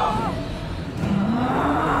yes.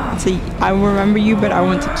 See, I remember you, but I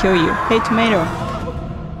want to kill you. Hey, tomato.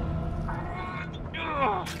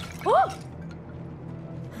 Oh,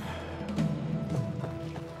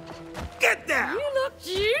 Get down! you look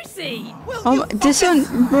juicy. Will Oh, you this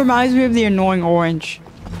one reminds me of the annoying orange.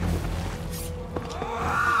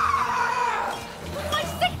 My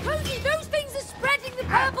sick Cody, those things are spreading the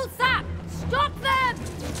purple sap. Stop them.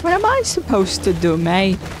 What am I supposed to do,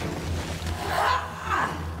 May?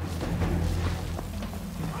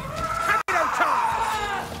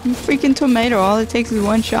 I'm freaking tomato. All it takes is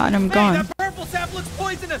one shot and I'm Hey, gone. that purple sap looks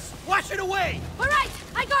poisonous! Wash it away! All right,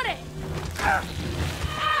 I got it.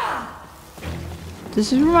 Does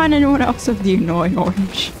this remind anyone else of the annoying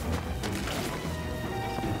orange?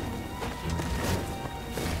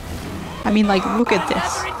 I mean, like, look at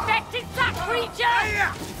this. Another infected sap creature.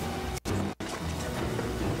 Yeah.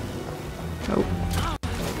 Oh.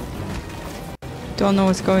 Don't know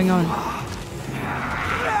what's going on.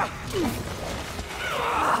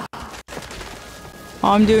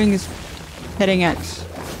 All I'm doing is hitting X.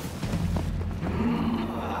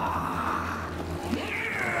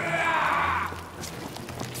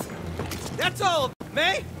 That's all of it.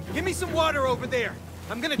 May, give me some water over there.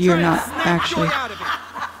 I'm gonna You're try not, and snap actually. Joy out of it.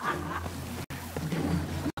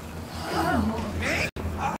 May,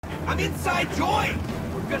 I'm inside Joy.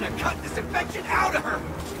 We're gonna cut this infection out of her.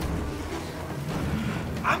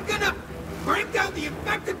 I'm gonna break down the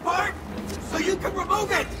infected part so you can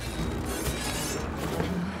remove it.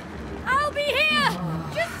 I'll be here,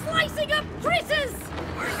 just slicing up critters.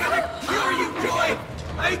 We're gonna cure you, Joy.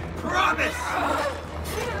 I promise.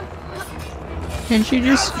 Can't you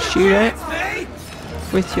just Now's shoot your it chance, May.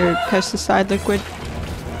 with your pesticide liquid?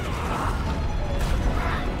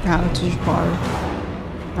 No, it's just water.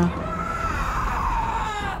 No.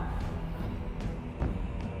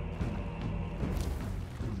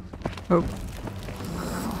 Oh.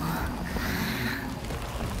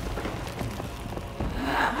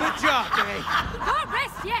 Good job, May. Can't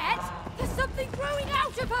rest yet. There's something growing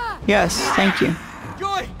out of her. Yes, thank you.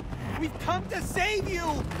 Joy, we've come to save you.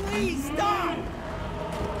 Please stop.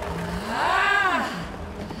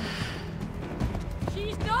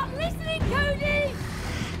 She's not listening, Cody.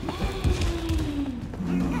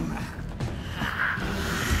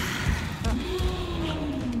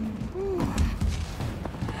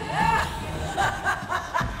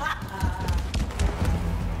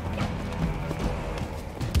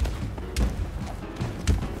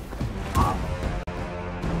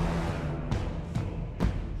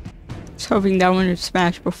 I was hoping that one would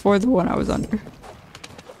smash before the one I was under.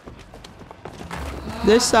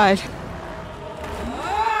 This side.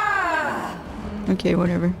 Okay,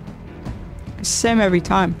 whatever. Same every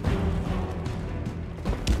time.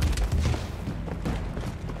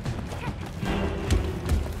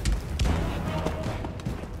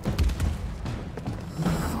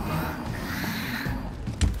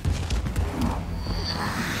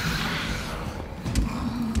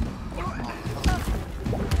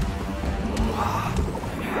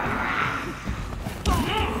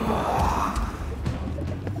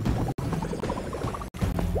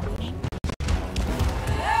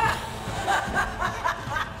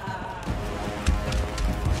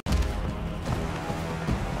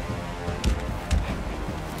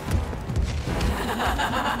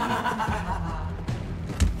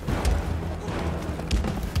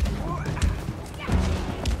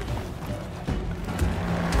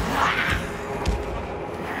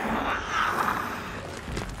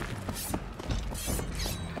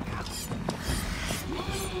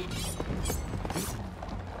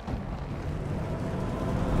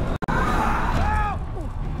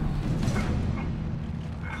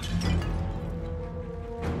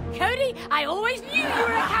 Cody, I always knew you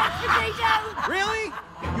were a couch potato. Really?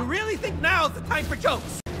 You really think now's the time for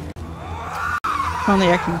jokes? If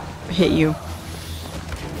only I can hit you.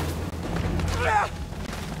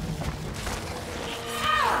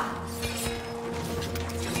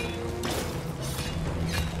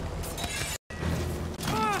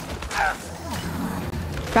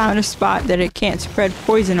 Found a spot that it can't spread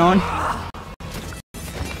poison on.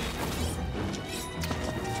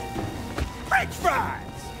 French fries!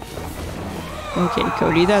 Okay,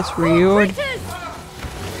 Cody, that's rude. Critters.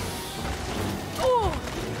 Oh,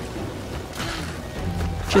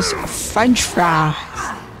 Just French fries.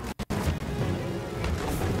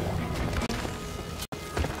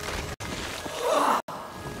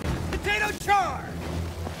 Potato char!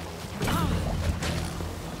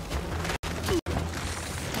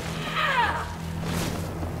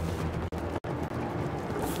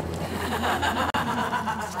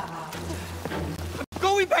 I'm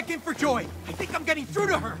going back in for Joy. I think I'm getting through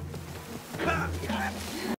to her.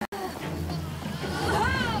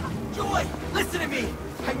 me!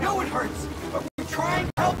 I know it hurts, but we're trying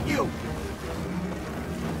to help you!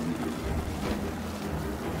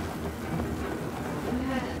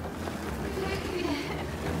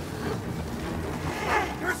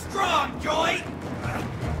 You're strong, Joy!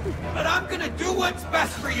 But I'm gonna do what's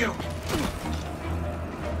best for you!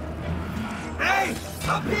 Hey!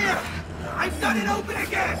 Up here! I've done it open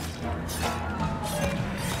again!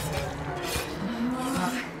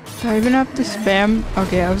 Do I even have to spam?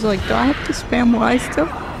 Okay, I was like, do I have to spam Y still?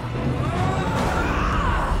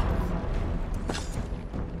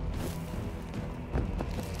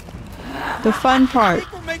 The fun part. I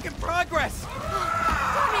think we're making progress!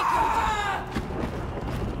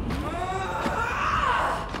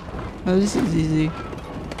 Oh, this is easy.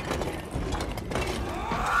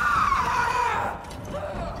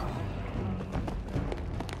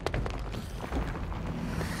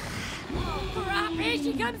 Crap, here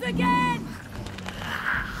she comes again!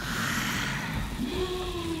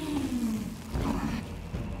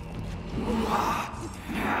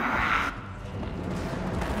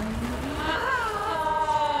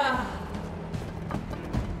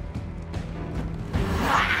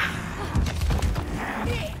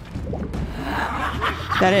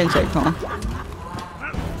 That didn't take long.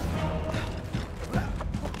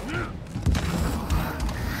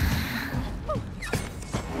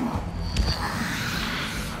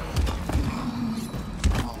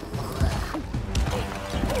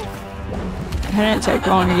 That didn't take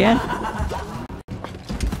long again.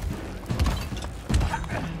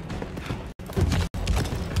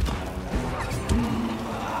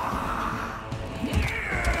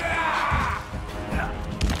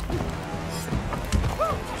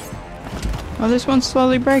 Oh, this one's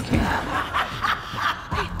slowly breaking.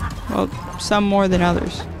 Well, some more than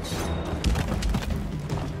others.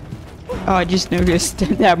 Oh, I just noticed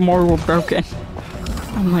that more were broken.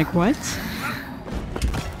 I'm like, what?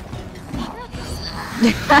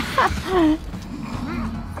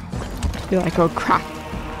 You're like, oh crap.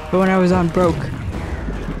 But when I was on broke.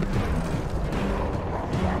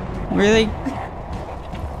 Really?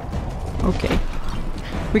 Okay.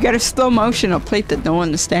 We got a slow motion, a plate that no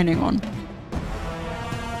one is standing on.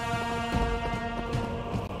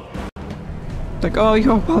 Like, oh,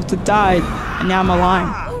 you're about to die, and now I'm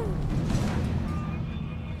alive.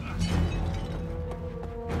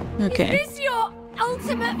 Okay. Is this your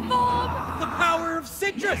ultimate form? The power of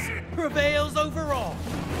citrus prevails over all!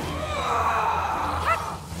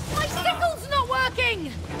 My sickle's not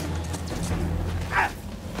working!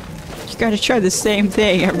 You gotta try the same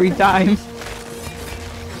thing every time.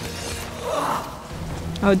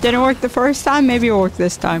 Oh, it didn't work the first time? Maybe it'll work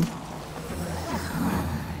this time.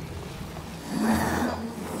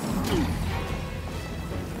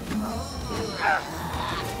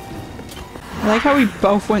 I like how we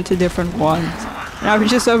both went to different ones. And I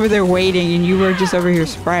was just over there waiting and you were just over here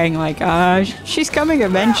spraying like, she's coming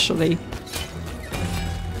eventually.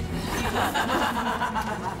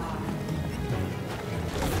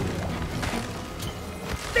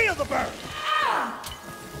 Steal the bird!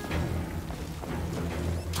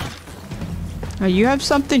 Oh, you have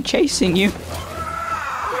something chasing you. We're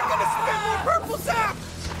gonna spit more purple sap!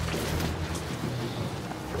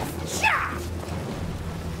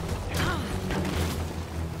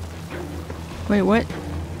 Wait, what?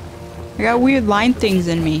 I got weird line things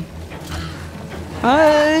in me.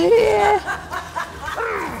 Yeah.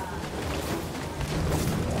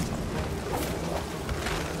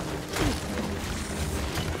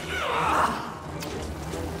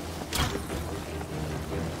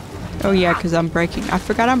 Oh yeah, because I'm breaking. I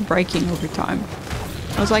forgot I'm breaking over time.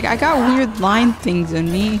 I was like, I got weird line things in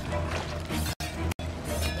me.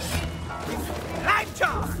 Life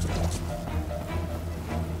charge!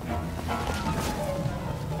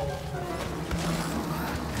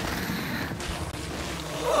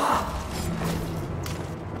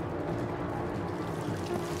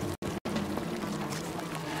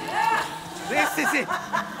 This is it!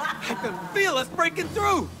 I can feel us breaking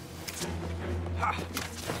through!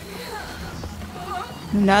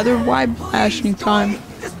 Another wide bashing time.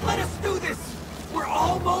 Just let us do this! We're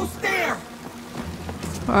almost there!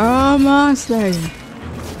 Almost there.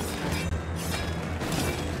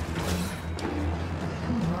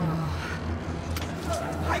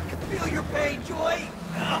 I can feel your pain, Joy!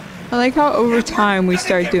 I like how over time we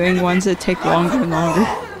start doing ones that take longer and longer.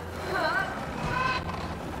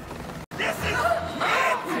 This is it!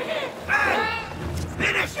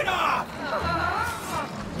 Finish it off!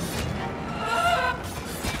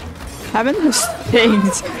 Having those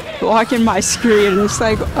things blocking my screen, it's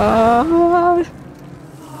like,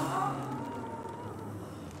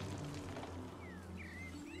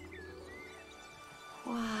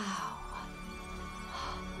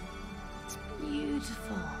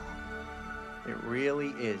 beautiful. It really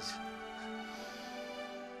is.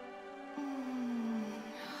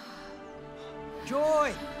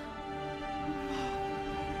 Joy!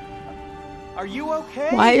 Are you okay?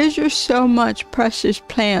 Why is there so much precious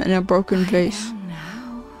plant in a broken vase? I don't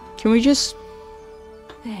know. Can we just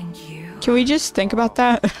Thank you. think about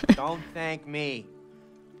that? Don't thank me.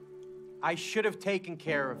 I should have taken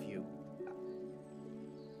care of you.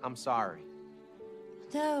 I'm sorry.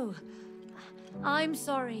 No, I'm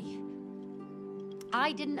sorry.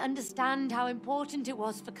 I didn't understand how important it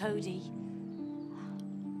was for Cody.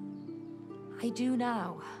 I do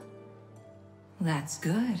now. That's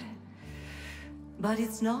good. But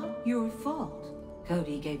it's not your fault.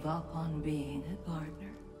 Cody gave up on being a partner.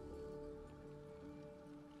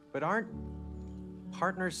 But aren't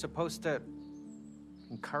partners supposed to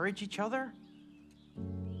encourage each other?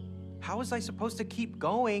 How was I supposed to keep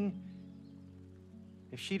going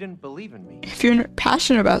if she didn't believe in me? If you're not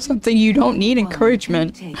passionate about something, you don't need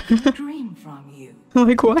encouragement. Well, they take the dream from you.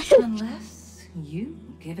 Like what? Unless you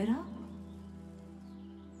give it up.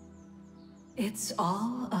 It's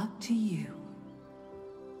all up to you.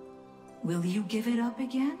 Will you give it up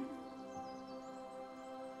again?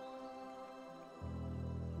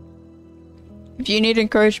 If you need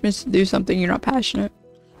encouragement to do something, you're not passionate.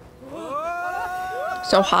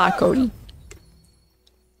 So hot, Cody.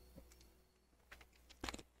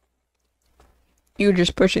 You're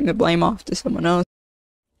just pushing the blame off to someone else.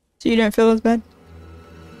 So you didn't feel as bad?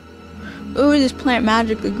 Ooh, this plant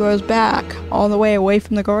magically grows back all the way away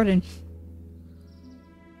from the garden.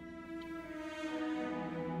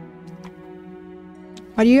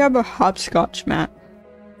 Why do you have a hopscotch mat?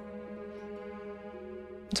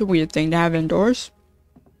 It's a weird thing to have indoors.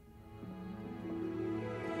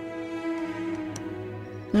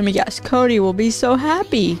 Let me guess, Cody will be so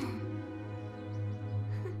happy.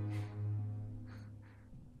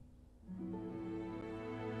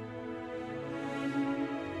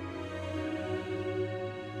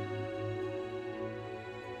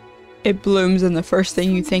 It blooms and the first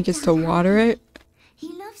thing you think is to water it. He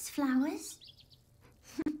loves flowers.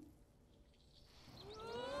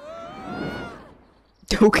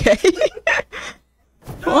 Okay.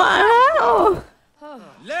 Wow.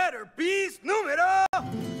 Letter piece numero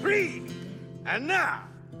 3. And now,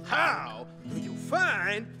 how do you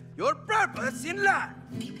find your purpose in life?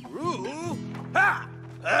 Through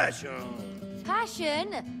passion.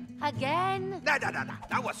 Passion? Again? Nah.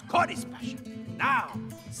 That was Cody's passion. Now,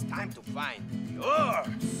 it's time to find yours.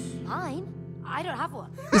 Mine? I don't have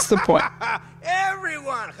one. That's the point.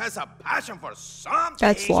 Everyone has a passion for something.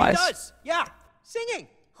 That's lies. He does. Yeah, singing.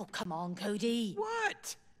 Oh, come on, Cody.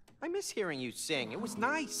 What? I miss hearing you sing. It was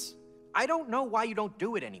nice. I don't know why you don't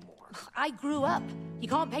do it anymore. I grew up. You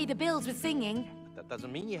can't pay the bills with singing. That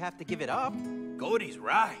doesn't mean you have to give it up. Cody's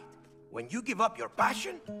right. When you give up your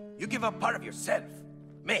passion, you give up part of yourself.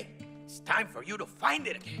 May, it's time for you to find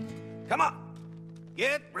it again. Come on.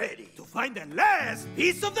 Get ready to find the last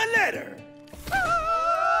piece of the letter.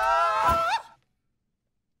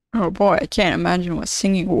 Oh boy, I can't imagine what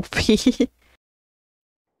singing will be.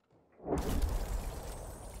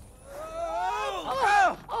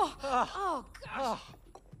 Oh, gosh.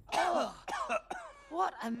 Oh,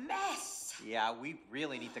 what a mess. Yeah, we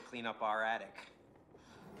really need to clean up our attic.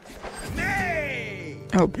 May!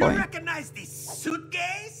 Oh You boy. recognize this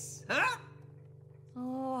suitcase? Huh?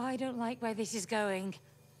 Oh, I don't like where this is going.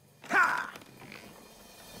 Ha!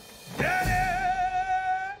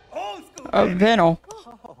 Ta-da! Old school, A baby. vinyl.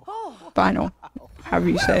 Oh, Vinyl. However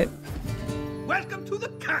you say it. Welcome to the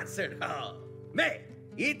concert hall. May,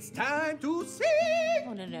 it's time to sing.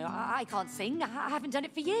 oh no, I can't sing. I haven't done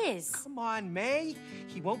it for years. Come on, May.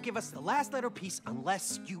 He won't give us the last letter piece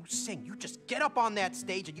unless you sing. You just get up on that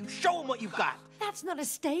stage and you show him what you've got. That's not a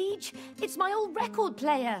stage. It's my old record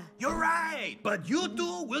player. You're right, but you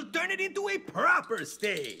two will turn it into a proper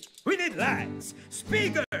stage. We need lights,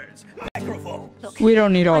 speakers, microphones. Look, We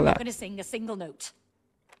don't need all I'm not that. going to sing a single note.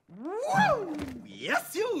 Woo!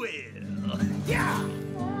 Yes, you will. Yeah.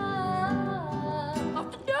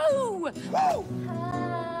 Oh, no! Woo!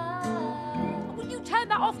 Will you turn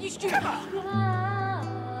that off, you stupid?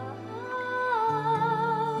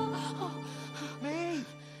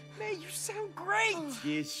 May, you sound great.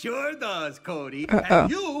 She sure does, Cody. Uh-oh.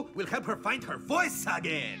 And you will help her find her voice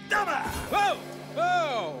again. Dama! Whoa!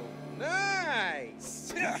 Oh,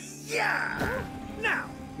 nice. Yeah! Now,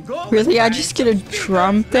 go Really? I and just find get a some speakers,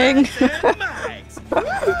 drum thing? lights, and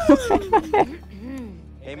mics.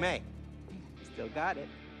 Hey, May. Still got it.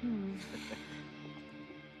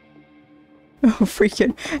 Oh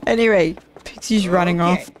freaking. Anyway, Pixie's running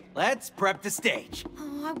off. Okay. let's prep the stage.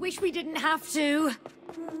 Oh, I wish we didn't have to.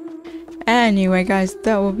 Anyway, guys,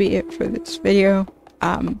 that will be it for this video.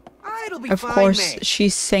 It'll be Of fine, course, May.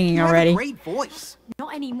 she's singing You have a already. great voice.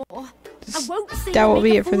 Not anymore. I won't sing That and will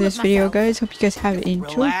make be a it for fool this of video, myself. guys. Hope you guys have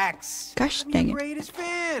enjoyed. Relax. Gosh I'm dang your it. greatest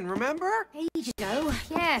fan, remember? Ages ago,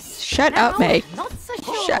 yes. Shut Now, up, May. Not so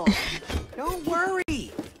sure. Shut. Don't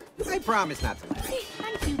worry. I promise not to laugh.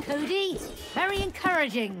 Thank you, Cody. Very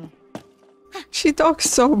encouraging. She talks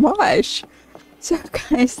so much. So,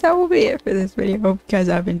 guys, that will be it for this video. Hope you guys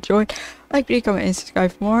have enjoyed. Like, comment, and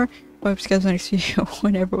subscribe for more. Hope you guys next video.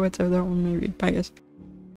 Whenever, whatever that one may be. Bye, guys.